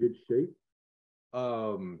is in good shape.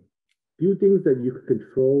 Few things that you can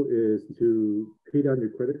control is to pay down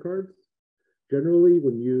your credit cards. Generally,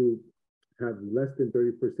 when you have less than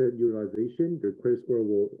 30% utilization, your credit score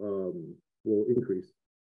will increase.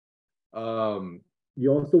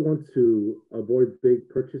 You also want to avoid big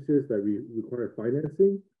purchases that require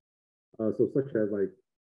financing. So such as like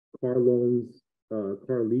car loans,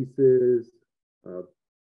 car leases,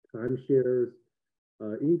 timeshares,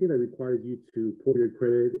 anything that requires you to pull your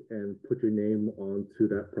credit and put your name onto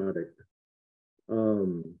that product.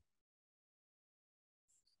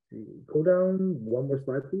 Go down one more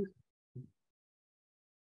slide, please.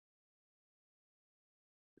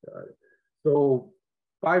 Got it. So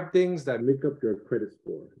 5 things that make up your credit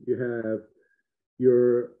score. You have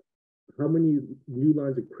your how many new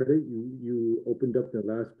lines of credit you opened up in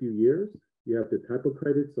the last few years. You have the type of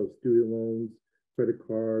credit, so student loans, credit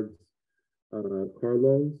cards, car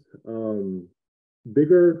loans.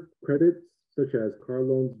 Bigger credits, such as car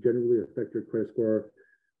loans, generally affect your credit score.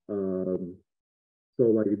 So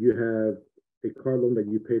like if you have a car loan that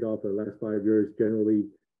you paid off in the last 5 years, generally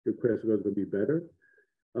your credit score is going to be better.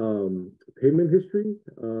 Payment history,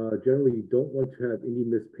 generally you don't want to have any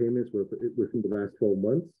missed payments within the last 12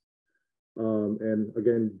 months. And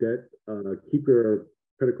again, debt, keep your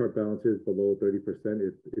credit card balances below 30%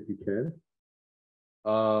 if you can.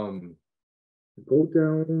 Go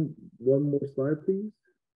down one more slide, please.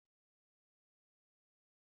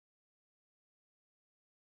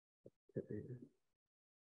 Okay.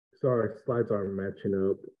 Sorry, slides aren't matching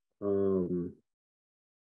up.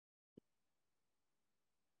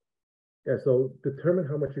 Yeah, so determine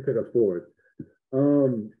how much you could afford.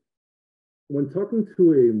 When talking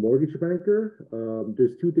to a mortgage banker,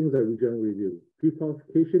 there's 2 things that we generally do: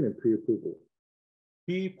 pre-qualification and pre-approval.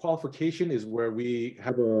 Pre-qualification is where we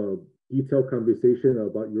have a detailed conversation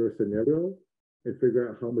about your scenario and figure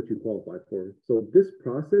out how much you qualify for. So this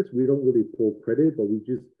process, we don't really pull credit, but we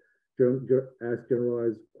just ask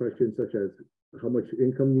generalized questions such as how much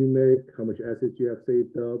income you make, how much assets you have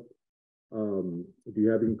saved up, do you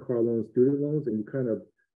have any car loans, student loans, and you kind of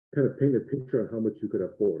paint a picture of how much you could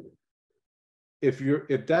afford. If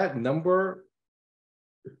that number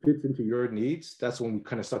fits into your needs, that's when we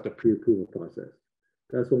kind of start the pre-approval process.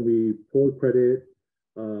 That's when we pull credit,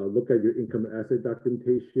 look at your income and asset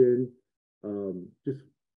documentation, just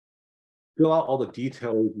fill out all the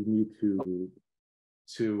details you need to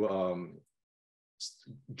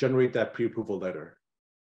generate that pre-approval letter.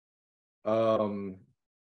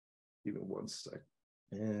 Give me one sec.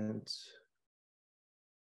 And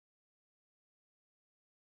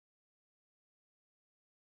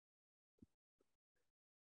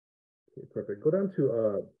okay, perfect. Go down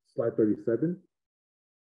to slide 37.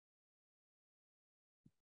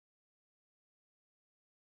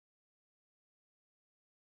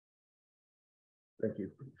 Thank you.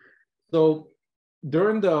 So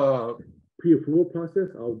during the pre-approval process,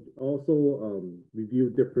 I'll also review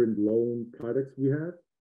different loan products we have.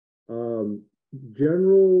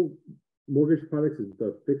 General mortgage products is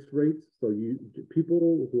the fixed rates. So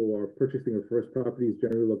people who are purchasing their first properties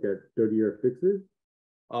generally look at 30-year fixes.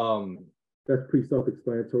 That's pretty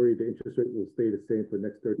self-explanatory. The interest rate will stay the same for the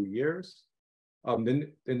next 30 years.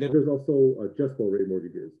 Then there's also adjustable rate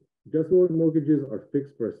mortgages. Adjustable rate mortgages are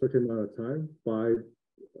fixed for a certain amount of time, 5,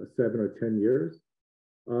 7, or 10 years.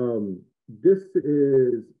 This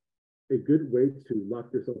is a good way to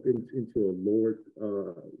lock yourself into a lower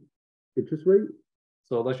interest rate.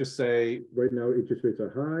 So let's just say right now interest rates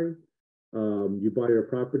are high. You buy your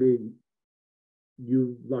property,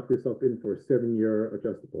 you lock yourself in for a 7-year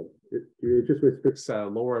adjustable. Your interest rate's fixed at a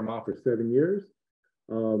lower amount for 7 years,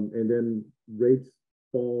 and then rates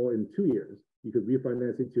fall in 2 years. You could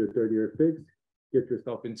refinance into a 30-year fix, get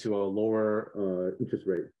yourself into a lower interest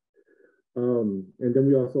rate. And then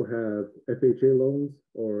we also have FHA loans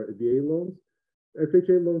or VA loans.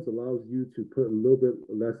 FHA loans allows you to put a little bit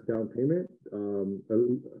less down payment,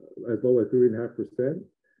 as low as 3.5%.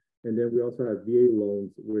 And then we also have VA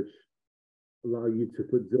loans, which allow you to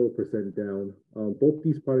put 0% down. Both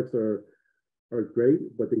these products are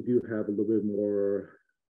great, but they do have a little bit more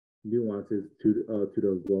nuances to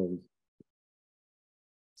those loans.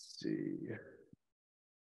 Let's see.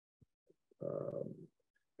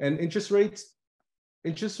 And interest rates,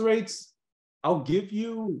 I'll give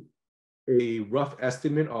you a rough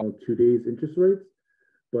estimate on today's interest rates,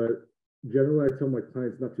 but generally I tell my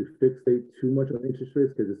clients not to fixate too much on interest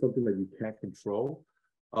rates because it's something that you can't control.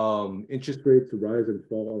 Interest rates rise and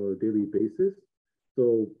fall on a daily basis.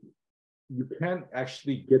 So you can't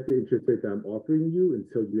actually get the interest rate that I'm offering you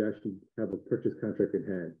until you actually have a purchase contract in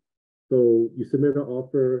hand. So you submit an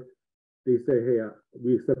offer, they say, hey,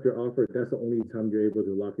 we accept your offer. That's the only time you're able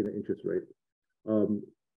to lock in an interest rate.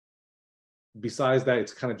 Besides that,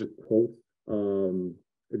 it's kind of just quotes.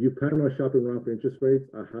 If you plan on shopping around for interest rates,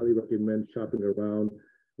 I highly recommend shopping around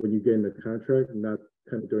when you get in the contract, not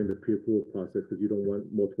kind of during the pre-approval process, because you don't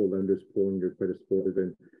want multiple lenders pulling your credit scores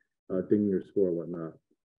and dinging your score and whatnot.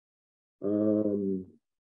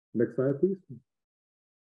 Next slide, please.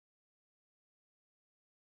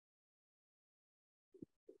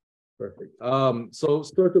 Perfect. So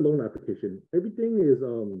start the loan application. Everything is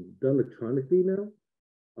done electronically now.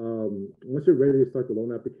 Once you're ready to start the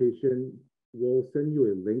loan application, we'll send you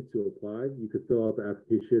a link to apply. You could fill out the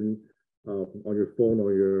application on your phone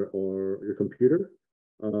or your computer.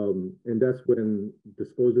 And that's when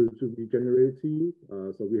disclosures will be generated to you.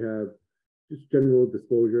 So we have just general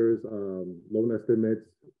disclosures, loan estimates,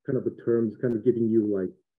 kind of the terms, kind of giving you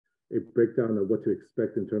like a breakdown of what to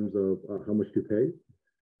expect in terms of how much to pay.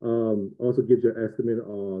 Also gives you an estimate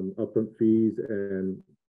on upfront fees and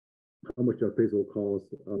how much appraisal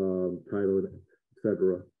costs, title,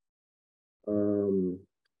 etc.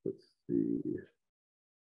 Let's see.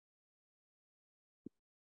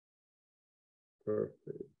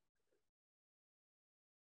 Perfect.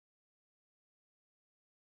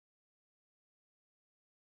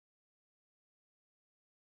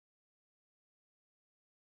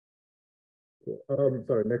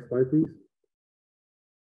 Sorry, next slide, please.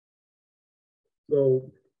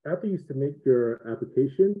 So after you submit your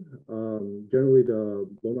application, generally the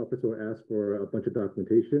loan officer will ask for a bunch of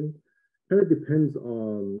documentation. Kind of depends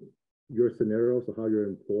on your scenario, so how you're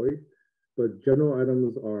employed. But general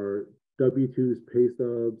items are W-2s, pay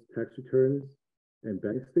stubs, tax returns, and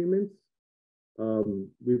bank statements.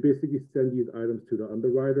 We basically send these items to the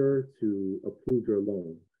underwriter to approve your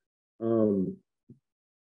loan.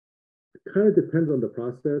 It kind of depends on the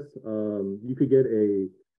process. You could get a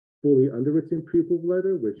fully underwritten pre-approval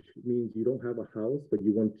letter, which means you don't have a house, but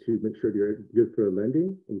you want to make sure you're good for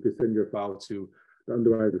lending. And we could send your file to the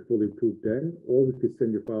underwriter to fully approve then, or we could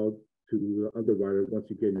send your file to the underwriter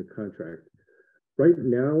once you get in your contract. Right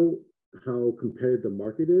now, how competitive the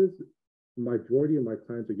market is, majority of my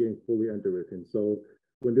clients are getting fully underwritten. So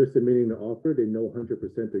when they're submitting the offer, they know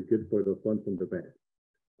 100% they're good for the fund from the bank.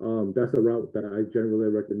 That's a route that I generally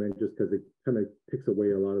recommend just because it kind of takes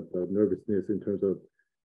away a lot of the nervousness in terms of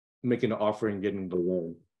making an offer and getting the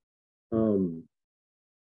loan.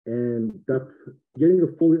 And that getting a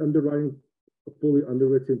fully underwritten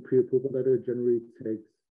pre-approval letter generally takes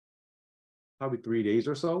probably 3 days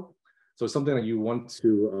or so. So it's something that you want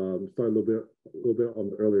to start a little bit on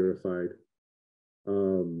the earlier side.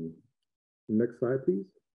 Next slide, please.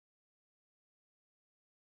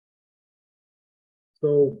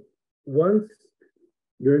 So once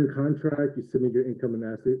you're in contract, you submit your income and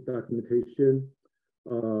asset documentation.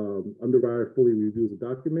 Underwriter fully reviews the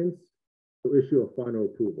documents. They'll issue a final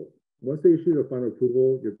approval. Once they issue a final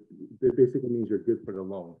approval, it basically means you're good for the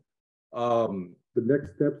loan. The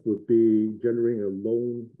next steps would be generating a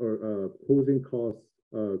loan or closing costs,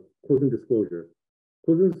 closing disclosure.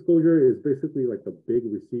 Closing disclosure is basically like a big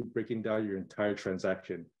receipt breaking down your entire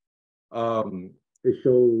transaction. It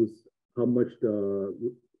shows how much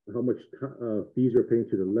fees you're paying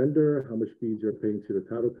to the lender, how much fees you're paying to the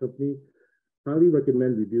title company. Highly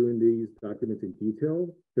recommend reviewing these documents in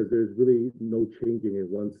detail because there's really no changing it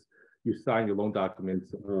once you sign your loan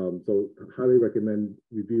documents. So highly recommend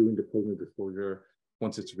reviewing the closing disclosure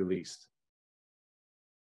once it's released.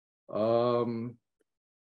 And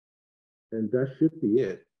that should be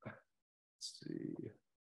it. Let's see.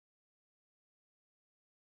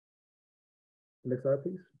 Next slide,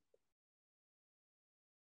 please.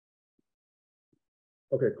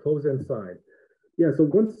 Okay, close and sign. Yeah, so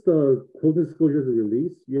once the closing disclosures are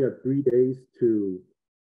released, you have 3 days to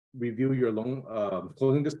review your loan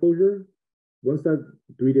closing disclosure. Once that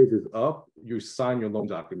 3 days is up, you sign your loan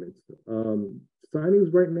documents.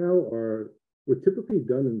 Signings right now were typically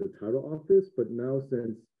done in the title office, but now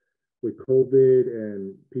since with COVID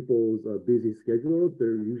and people's busy schedules,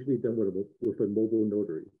 they're usually done with a mobile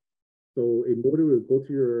notary. So a notary will go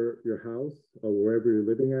to your house or wherever you're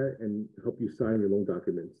living at and help you sign your loan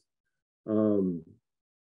documents.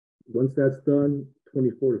 Once that's done,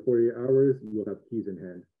 24 to 48 hours, you'll have keys in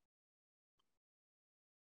hand.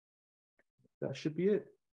 That should be it.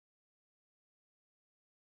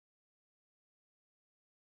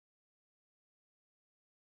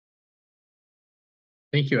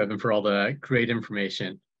 Thank you, Evan, for all the great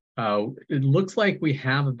information. It looks like we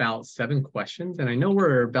have about 7 questions, and I know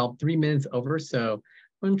we're about 3 minutes over, so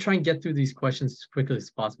I'm going to try and get through these questions as quickly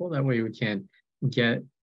as possible. That way we can get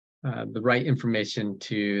the right information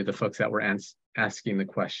to the folks that were asking the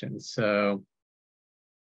questions. So,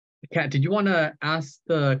 Kat, did you want to ask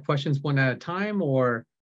the questions one at a time, or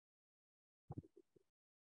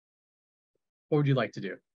what would you like to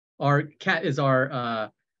do? Our Kat is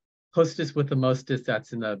our hostess with the mostest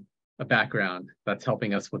that's in the background that's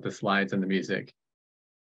helping us with the slides and the music.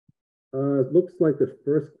 It looks like the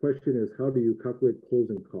first question is, how do you calculate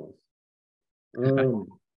closing costs?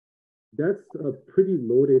 That's a pretty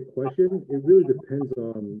loaded question. It really depends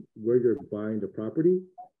on where you're buying the property.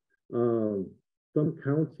 Some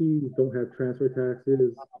counties don't have transfer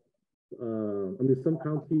taxes. I mean, some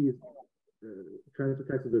counties, transfer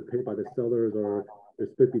taxes are paid by the sellers or they're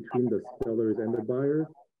split between the sellers and the buyers.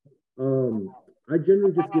 I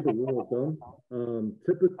generally just give a rule of thumb.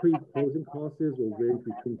 Typically, closing costs will range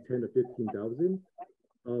between 10 to 15,000.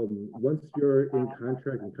 Once you're in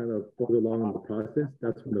contract and kind of further along in the process,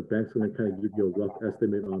 that's when the bank's going to kind of give you a rough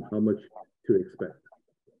estimate on how much to expect.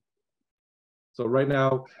 So right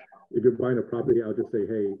now, if you're buying a property, I'll just say,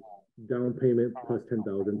 hey, down payment plus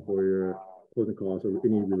 10,000 for your closing costs or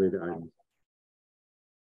any related items.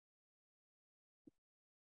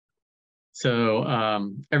 So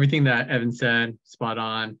everything that Evan said, spot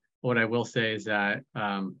on. What I will say is that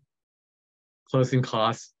closing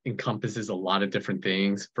costs encompasses a lot of different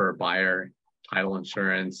things for a buyer, title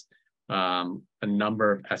insurance, a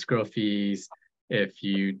number of escrow fees. If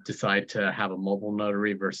you decide to have a mobile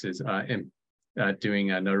notary versus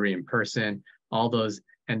doing a notary in person, all those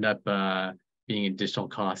end up being additional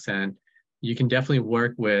costs. And you can definitely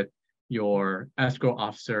work with your escrow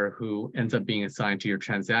officer who ends up being assigned to your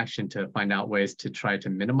transaction to find out ways to try to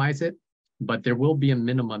minimize it. But there will be a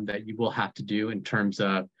minimum that you will have to do in terms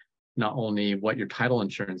of not only what your title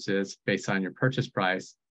insurance is based on your purchase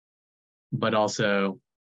price, but also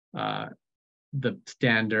the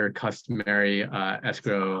standard customary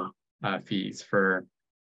escrow fees for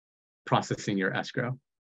processing your escrow.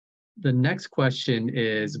 The next question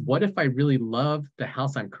is, what if I really love the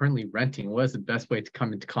house I'm currently renting? What is the best way to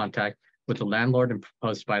come into contact with the landlord and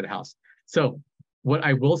propose to buy the house? So what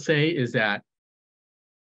I will say is that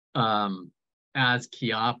as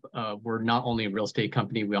Kiop, we're not only a real estate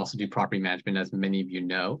company, we also do property management, as many of you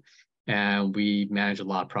know, and we manage a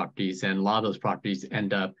lot of properties, and a lot of those properties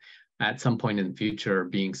end up at some point in the future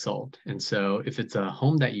being sold. And so if it's a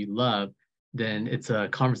home that you love, then it's a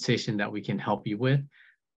conversation that we can help you with,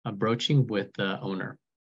 broaching with the owner.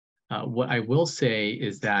 What I will say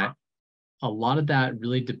is that a lot of that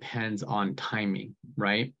really depends on timing,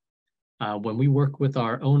 right? When we work with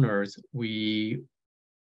our owners, we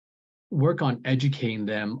work on educating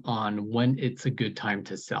them on when it's a good time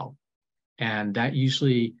to sell. And that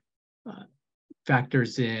usually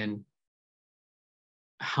factors in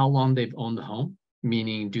how long they've owned the home,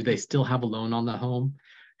 meaning do they still have a loan on the home?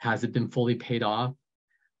 Has it been fully paid off?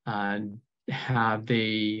 Have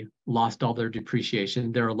they lost all their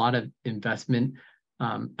depreciation? There are a lot of investment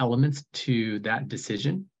elements to that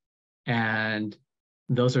decision. And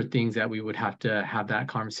those are things that we would have to have that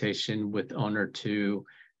conversation with the owner to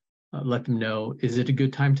let them know, is it a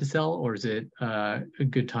good time to sell or is it a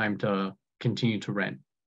good time to continue to rent?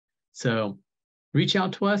 So reach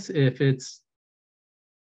out to us if it's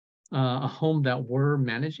a home that we're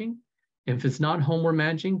managing. If it's not home we're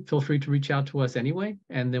managing, feel free to reach out to us anyway,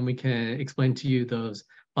 and then we can explain to you those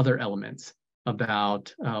other elements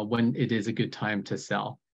about when it is a good time to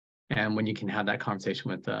sell and when you can have that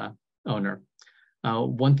conversation with the owner.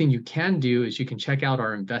 One thing you can do is you can check out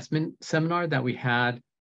our investment seminar that we had,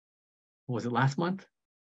 was it last month?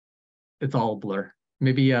 It's all a blur.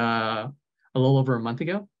 Maybe a little over a month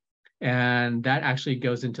ago. And that actually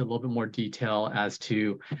goes into a little bit more detail as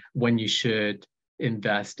to when you should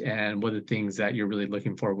invest and what are the things that you're really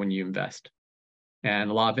looking for when you invest. And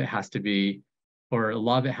a lot of it has to be, or a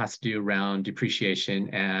lot of it has to do around depreciation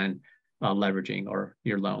and leveraging or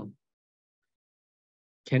your loan.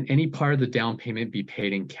 Can any part of the down payment be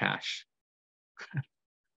paid in cash?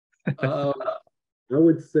 I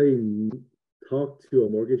would say talk to a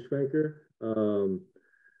mortgage banker.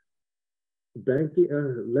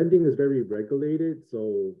 Lending is very regulated,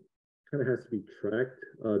 so kind of has to be tracked.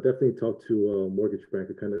 Definitely talk to a mortgage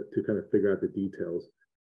banker to kind of figure out the details.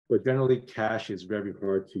 But generally, cash is very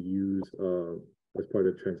hard to use as part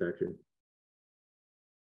of the transaction.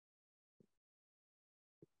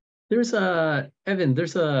 There's Evan,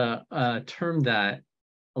 there's a term that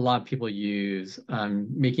a lot of people use,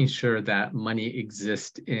 making sure that money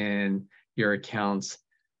exists in your accounts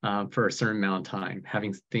for a certain amount of time,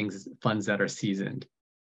 having funds that are seasoned.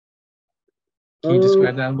 Can you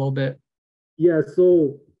describe that a little bit? Yeah,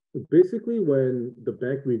 so basically when the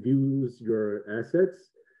bank reviews your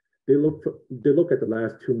assets, they look at the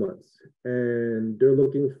last 2 months and they're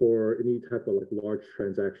looking for any type of like large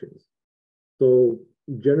transactions. So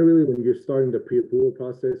generally when you're starting the pre-approval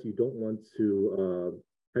process, you don't want to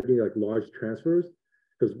have any like large transfers,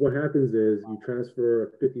 because what happens is you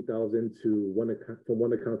transfer 50,000 to one account, from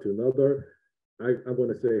one account to another. I'm going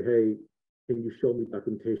to say, hey, can you show me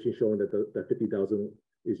documentation showing that that 50,000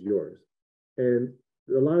 is yours? And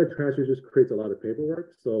a lot of transfers just creates a lot of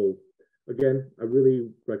paperwork. So again, I really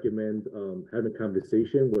recommend having a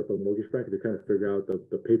conversation with a mortgage banker to kind of figure out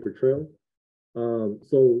the paper trail.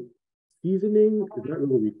 So seasoning is not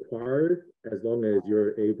really required as long as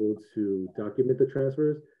you're able to document the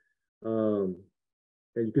transfers. Um,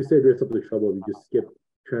 and you can save yourself the trouble if you just skip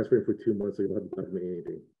transferring for 2 months so you don't have to document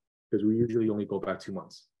anything. Because we usually only go back 2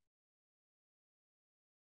 months.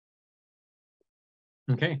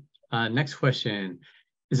 Okay, next question.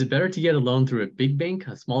 Is it better to get a loan through a big bank,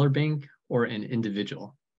 a smaller bank, or an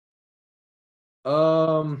individual?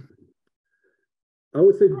 I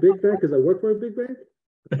would say big bank because I work for a big bank.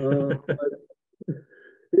 But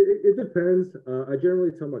it depends. I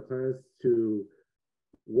generally tell my clients to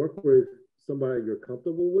work with somebody you're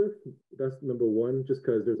comfortable with. That's number one, just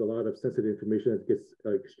because there's a lot of sensitive information that gets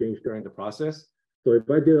exchanged during the process. So if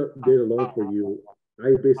I did a loan for you,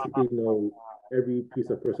 I basically know every piece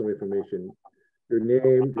of personal information: your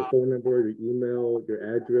name, your phone number, your email,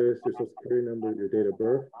 your address, your social security number, your date of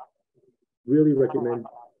birth. Really recommend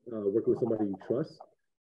working with somebody you trust.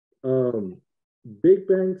 Big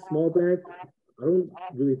bank, small bank, I don't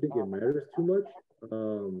really think it matters too much.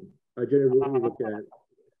 I generally look at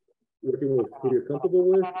working with who you're comfortable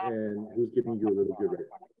with and who's giving you a really good rate.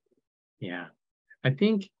 Yeah, I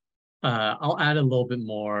think I'll add a little bit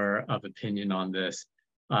more of opinion on this.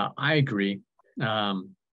 I agree.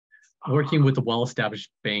 Working with a well-established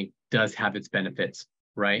bank does have its benefits,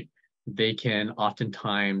 right? They can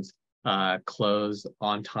oftentimes close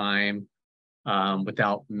on time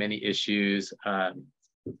without many issues.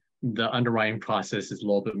 The underwriting process is a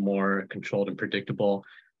little bit more controlled and predictable.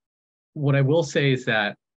 What I will say is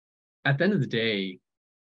that at the end of the day,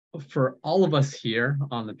 for all of us here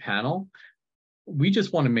on the panel, we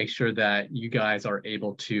just want to make sure that you guys are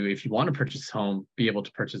able to, if you want to purchase a home, be able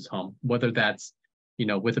to purchase a home, whether that's,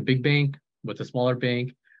 with a big bank, with a smaller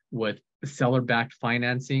bank, with seller-backed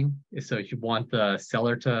financing. So if you want the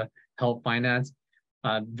seller to help finance,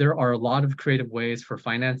 there are a lot of creative ways for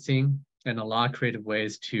financing and a lot of creative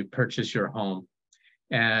ways to purchase your home.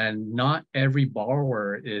 And not every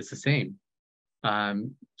borrower is the same.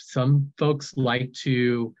 Some folks like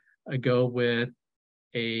to go with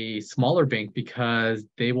a smaller bank because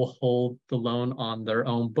they will hold the loan on their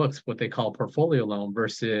own books, what they call a portfolio loan,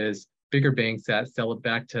 versus bigger banks that sell it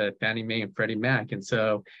back to Fannie Mae and Freddie Mac. And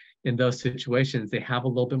so in those situations, they have a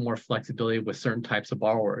little bit more flexibility with certain types of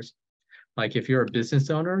borrowers. Like if you're a business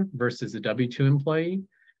owner versus a W-2 employee,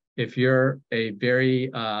 if you're a very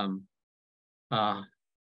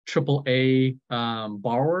AAA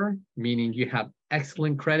borrower, meaning you have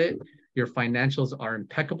excellent credit, your financials are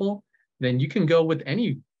impeccable, then you can go with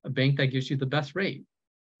any bank that gives you the best rate.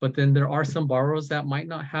 But then there are some borrowers that might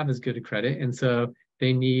not have as good a credit, and so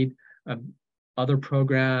they need other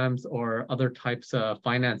programs or other types of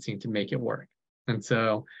financing to make it work. And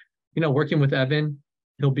so, working with Evan,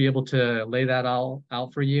 he'll be able to lay that all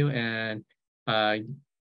out for you and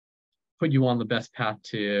put you on the best path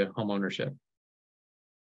to home ownership.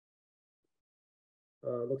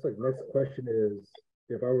 Looks like next question is,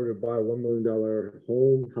 if I were to buy a $1 million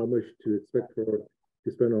home, how much to expect to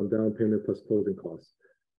spend on down payment plus closing costs?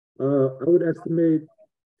 I would estimate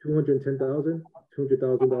 $210,000 for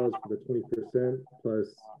the 20% plus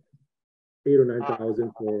 $8,000 or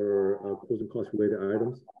 $9,000 for closing cost related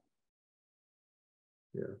items.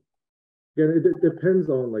 Yeah. Again, it depends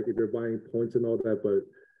on like if you're buying points and all that, but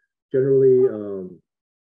generally,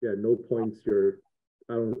 yeah, no points.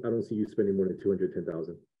 I don't see you spending more than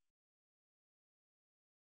 $210,000.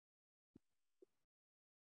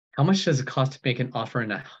 How much does it cost to make an offer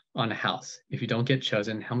on a house? If you don't get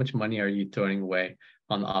chosen, how much money are you throwing away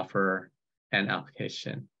on the offer and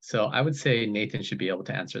application? So I would say Nathan should be able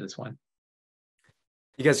to answer this one.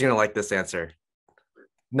 You guys are gonna like this answer.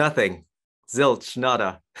 Nothing. Zilch,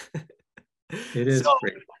 nada. It is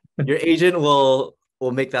free. Your agent will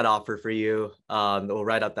make that offer for you. Will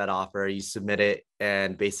write up that offer. You submit it,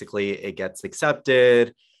 and basically it gets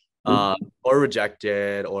accepted or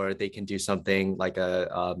rejected, or they can do something like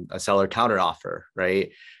a seller counter offer,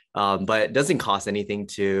 right? But it doesn't cost anything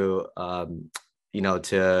to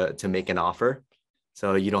to make an offer,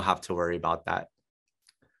 so you don't have to worry about that.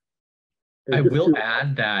 I will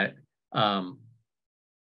add that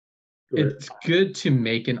it's good to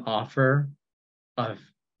make an offer of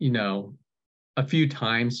a few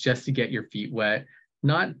times just to get your feet wet,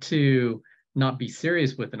 not to not be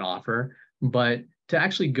serious with an offer, but to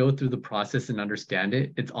actually go through the process and understand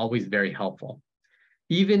it. It's always very helpful.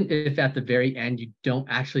 Even if at the very end you don't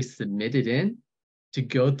actually submit it in, to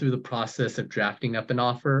go through the process of drafting up an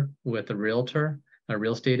offer with a realtor, a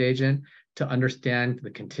real estate agent, to understand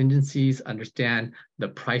the contingencies, understand the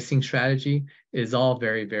pricing strategy is all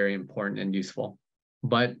very, very important and useful.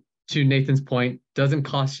 But to Nathan's point, doesn't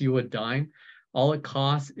cost you a dime. All it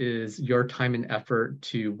costs is your time and effort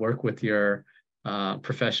to work with your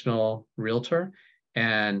professional realtor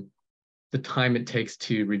and the time it takes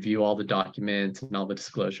to review all the documents and all the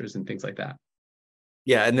disclosures and things like that.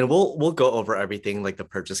 Yeah, and then we'll go over everything like the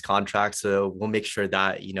purchase contract. So we'll make sure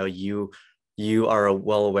that you are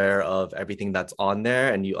well aware of everything that's on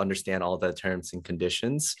there and you understand all the terms and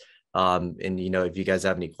conditions. And if you guys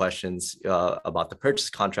have any questions about the purchase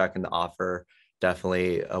contract and the offer,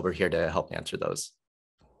 definitely we're here to help answer those.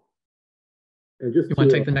 And just You want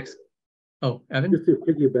to take the next? Oh, Evan? Just to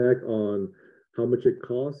piggyback on how much it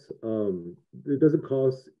costs, it doesn't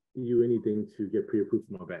cost you anything to get pre-approved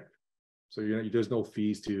from a bank. So there's no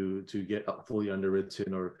fees to get fully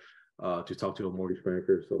underwritten or to talk to a mortgage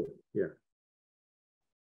banker. So yeah.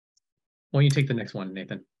 Why don't you take the next one,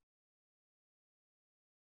 Nathan?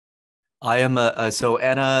 I am so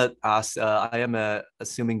Anna asked, I am a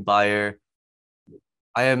assuming buyer.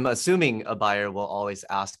 I am assuming a buyer will always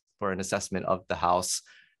ask for an assessment of the house.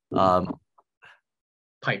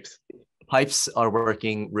 Pipes. Pipes are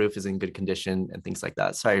working, roof is in good condition, and things like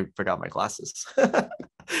that. Sorry, I forgot my glasses.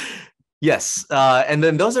 Yes, and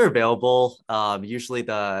then those are available. Usually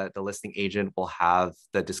the listing agent will have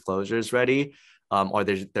the disclosures ready, or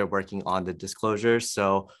they're working on the disclosures.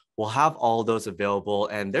 So we'll have all those available,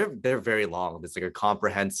 and they're very long. There's like a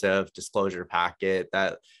comprehensive disclosure packet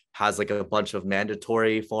that has like a bunch of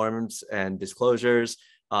mandatory forms and disclosures.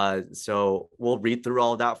 So we'll read through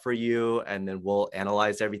all of that for you, and then we'll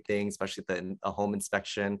analyze everything, especially a home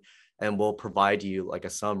inspection, and we'll provide you like a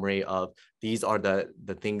summary of these are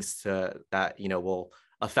the things that will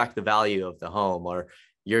affect the value of the home, or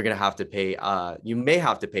you're gonna have to pay. You may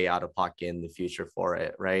have to pay out of pocket in the future for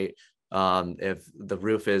it, right? If the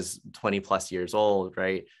roof is 20 plus years old,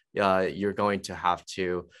 right? You're going to have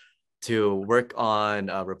to work on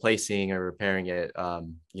replacing or repairing it,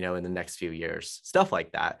 in the next few years, stuff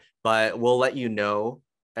like that. But we'll let you know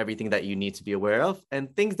everything that you need to be aware of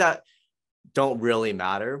and things that don't really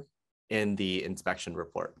matter in the inspection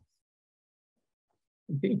report.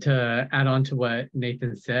 I think to add on to what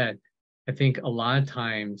Nathan said, I think a lot of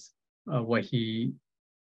times what he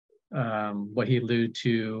alluded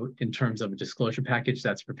to in terms of a disclosure package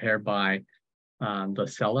that's prepared by the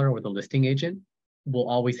seller or the listing agent will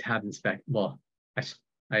always have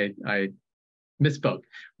I misspoke.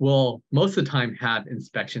 Will most of the time have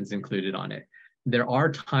inspections included on it. There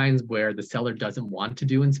are times where the seller doesn't want to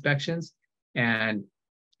do inspections, and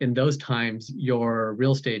in those times, your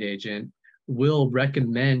real estate agent will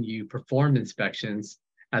recommend you perform inspections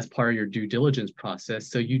as part of your due diligence process.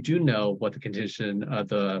 So you do know what the condition of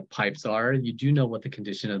the pipes are, you do know what the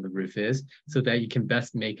condition of the roof is, so that you can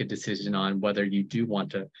best make a decision on whether you do want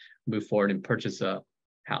to move forward and purchase a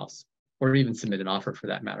house, or even submit an offer for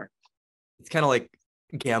that matter. It's kind of like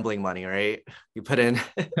gambling money, right? You put in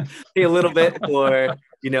pay a little bit for,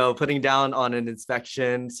 putting down on an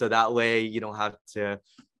inspection. So that way you don't have to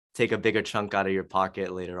take a bigger chunk out of your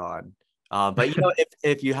pocket later on. But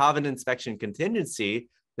if you have an inspection contingency,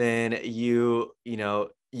 then you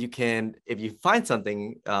can, if you find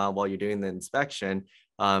something while you're doing the inspection,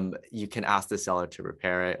 you can ask the seller to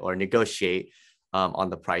repair it or negotiate on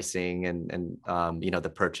the pricing and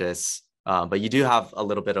the purchase. But you do have a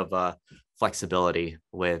little bit of flexibility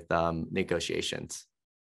with negotiations.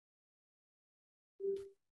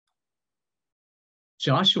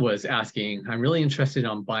 Joshua is asking, I'm really interested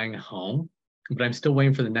in buying a home, but I'm still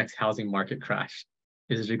waiting for the next housing market crash.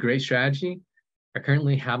 Is it a great strategy? I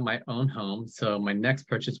currently have my own home, so my next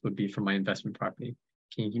purchase would be for my investment property.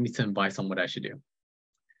 Can you give me some advice on what I should do?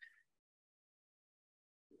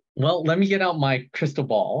 Well, let me get out my crystal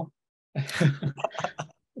ball.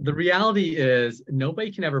 The reality is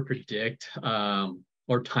nobody can ever predict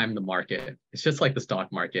or time the market. It's just like the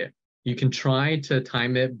stock market. You can try to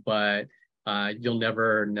time it, but you'll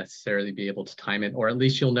never necessarily be able to time it, or at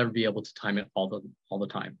least you'll never be able to time it all the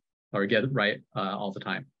time, or get it right all the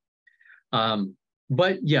time.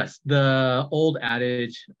 But yes, the old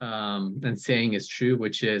adage and saying is true,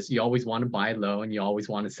 which is you always want to buy low and you always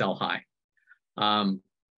want to sell high.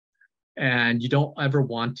 And you don't ever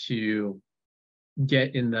want to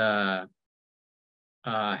get in the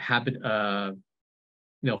habit of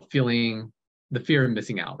feeling the fear of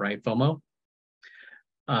missing out, right? FOMO.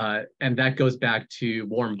 And that goes back to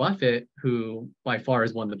Warren Buffett, who by far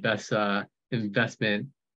is one of the best investment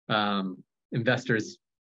investors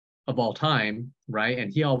of all time, right?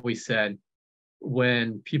 And he always said,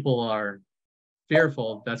 when people are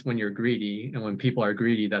fearful, that's when you're greedy. And when people are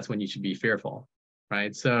greedy, that's when you should be fearful,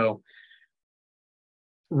 right? So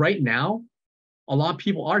right now, a lot of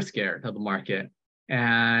people are scared of the market.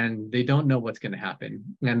 and they don't know what's going to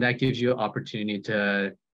happen. And that gives you an opportunity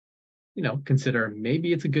to, consider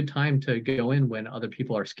maybe it's a good time to go in when other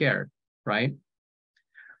people are scared, right?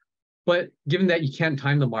 But given that you can't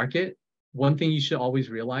time the market, one thing you should always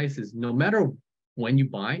realize is no matter when you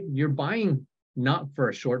buy, you're buying not for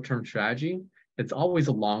a short-term strategy. It's always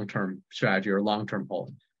a long-term strategy or long-term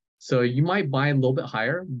hold. So you might buy a little bit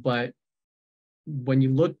higher, but when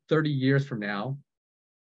you look 30 years from now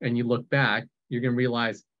and you look back, you're going to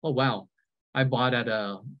realize, oh, wow, I bought at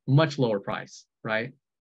a much lower price, right?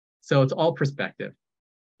 So it's all perspective.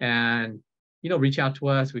 And, reach out to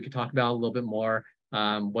us. We could talk about a little bit more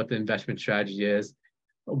what the investment strategy is.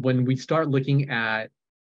 When we start looking at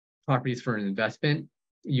properties for an investment,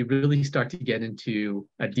 you really start to get into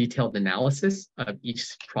a detailed analysis of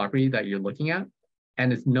each property that you're looking at.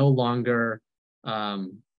 And it's no longer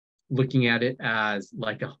looking at it as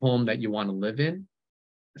like a home that you want to live in,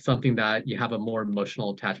 something that you have a more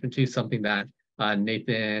emotional attachment to, something that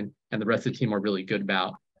Nathan and the rest of the team are really good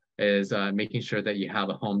about, is making sure that you have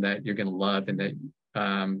a home that you're going to love and that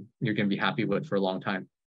you're going to be happy with for a long time.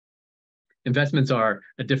 Investments are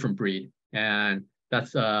a different breed, and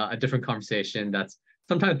that's a different conversation that's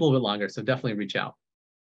sometimes a little bit longer, so definitely reach out.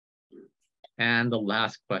 And the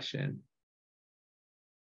last question.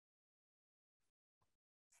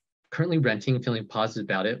 Currently renting and feeling positive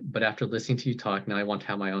about it, but after listening to you talk, now I want to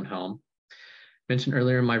have my own home. Mentioned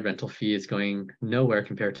earlier, my rental fee is going nowhere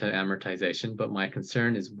compared to amortization, but my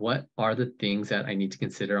concern is what are the things that I need to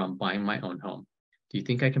consider on buying my own home? Do you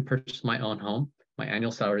think I can purchase my own home? My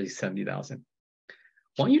annual salary is $70,000.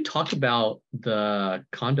 Why don't you talk about the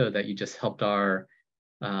condo that you just helped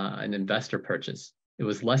an investor purchase? It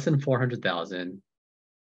was less than $400,000,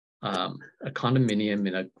 a condominium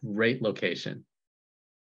in a great location.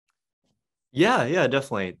 Yeah,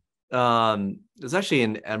 definitely. It's actually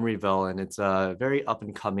in Emeryville, and it's a very up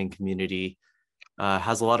and coming community.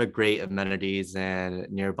 Has a lot of great amenities, and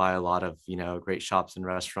nearby a lot of great shops and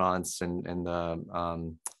restaurants, and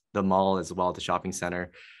the mall as well, the shopping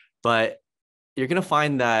center. But you're gonna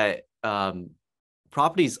find that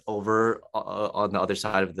properties over on the other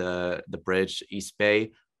side of the bridge, East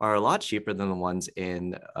Bay, are a lot cheaper than the ones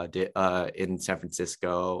in San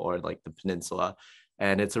Francisco or like the peninsula.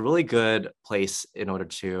 And it's a really good place in order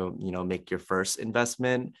to, make your first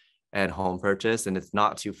investment and home purchase. And it's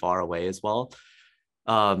not too far away as well.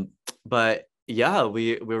 But yeah,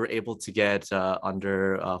 we were able to get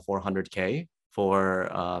under 400K for,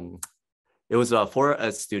 it was for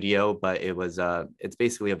a studio, but it's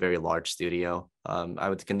basically a very large studio.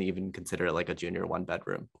 Can even consider it like a junior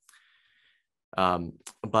 1-bedroom.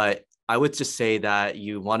 But I would just say that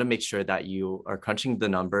you want to make sure that you are crunching the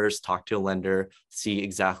numbers, talk to a lender, see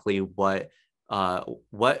exactly what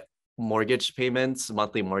mortgage payments,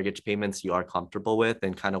 monthly mortgage payments you are comfortable with,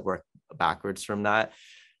 and kind of work backwards from that.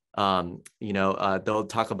 They'll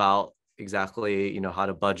talk about exactly, how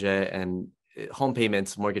to budget, and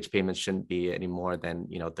mortgage payments shouldn't be any more than,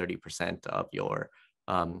 30% of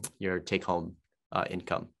your take home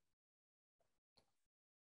income.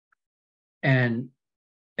 And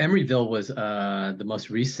Emeryville was the most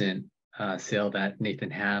recent sale that Nathan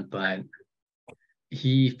had, but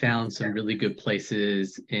he found some really good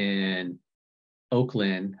places in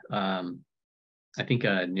Oakland, I think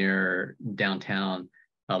near downtown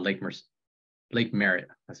Lake Merritt.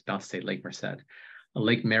 I was about to say Lake Merced.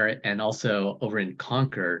 Lake Merritt, and also over in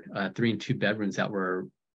Concord, 3 and 2 bedrooms that were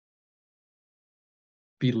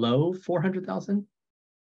below 400,000.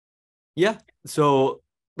 Yeah, so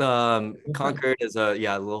Concord is a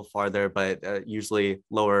little farther, but usually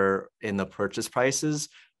lower in the purchase prices.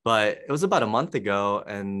 But it was about a month ago,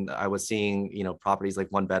 and I was seeing properties like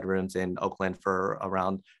 1-bedrooms in Oakland for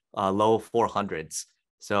around low 400s.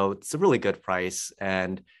 So it's a really good price,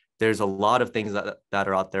 and there's a lot of things that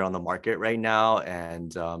are out there on the market right now,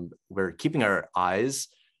 and we're keeping our eyes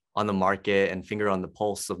on the market and finger on the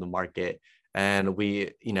pulse of the market, and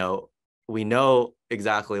we know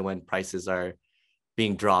exactly when prices are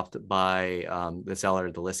being dropped by the seller,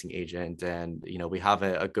 the listing agent, and we have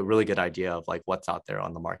a really good idea of like what's out there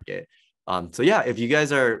on the market. So yeah, if you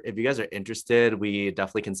guys are interested, we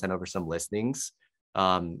definitely can send over some listings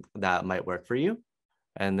that might work for you.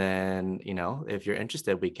 And then if you're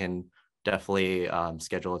interested, we can definitely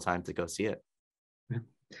schedule a time to go see it.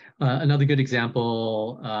 Another good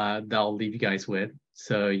example that I'll leave you guys with,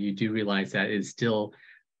 so you do realize that it's still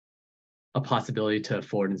a possibility to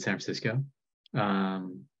afford in San Francisco.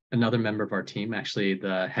 Another member of our team, actually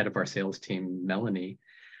the head of our sales team, Melanie,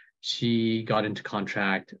 she got into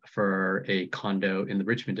contract for a condo in the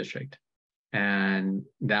Richmond district. And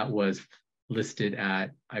that was listed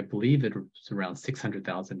at, I believe it was around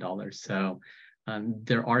 $600,000. So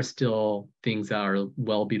there are still things that are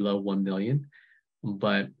well below 1 million,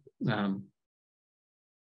 but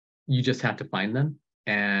you just have to find them.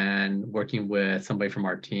 And working with somebody from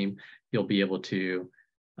our team, you'll be able to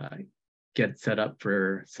get set up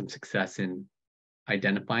for some success in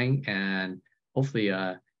identifying and hopefully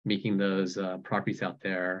making those properties out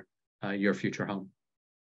there your future home.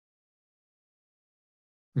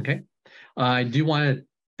 Okay, I do want to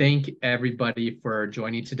thank everybody for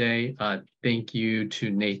joining today. Thank you to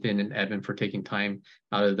Nathan and Evan for taking time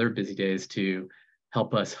out of their busy days to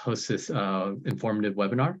help us host this informative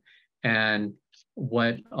webinar. And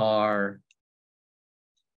what our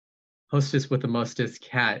hostess with the mostest,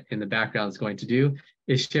 Kat, in the background is going to do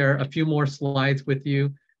is share a few more slides with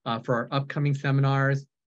you for our upcoming seminars.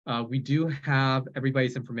 We do have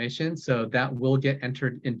everybody's information, so that will get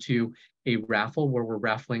entered into a raffle where we're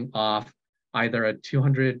raffling off either a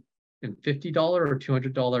 $250 or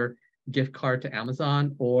 $200 gift card to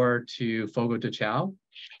Amazon or to Fogo de Chao.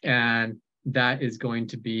 And that is going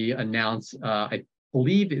to be announced, I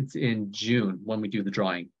believe it's in June when we do the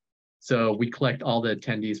drawing. So we collect all the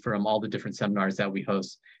attendees from all the different seminars that we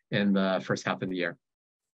host in the first half of the year.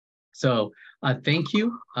 So thank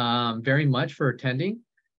you very much for attending.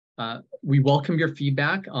 We welcome your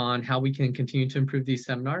feedback on how we can continue to improve these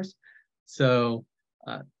seminars. So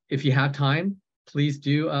if you have time, please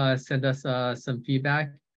do send us some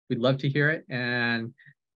feedback. We'd love to hear it, and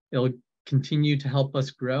it'll continue to help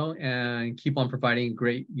us grow and keep on providing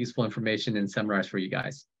great, useful information and seminars for you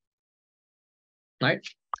guys. All right.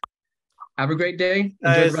 Have a great day.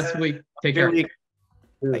 Enjoy the rest of the week. Take care.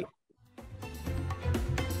 Bye.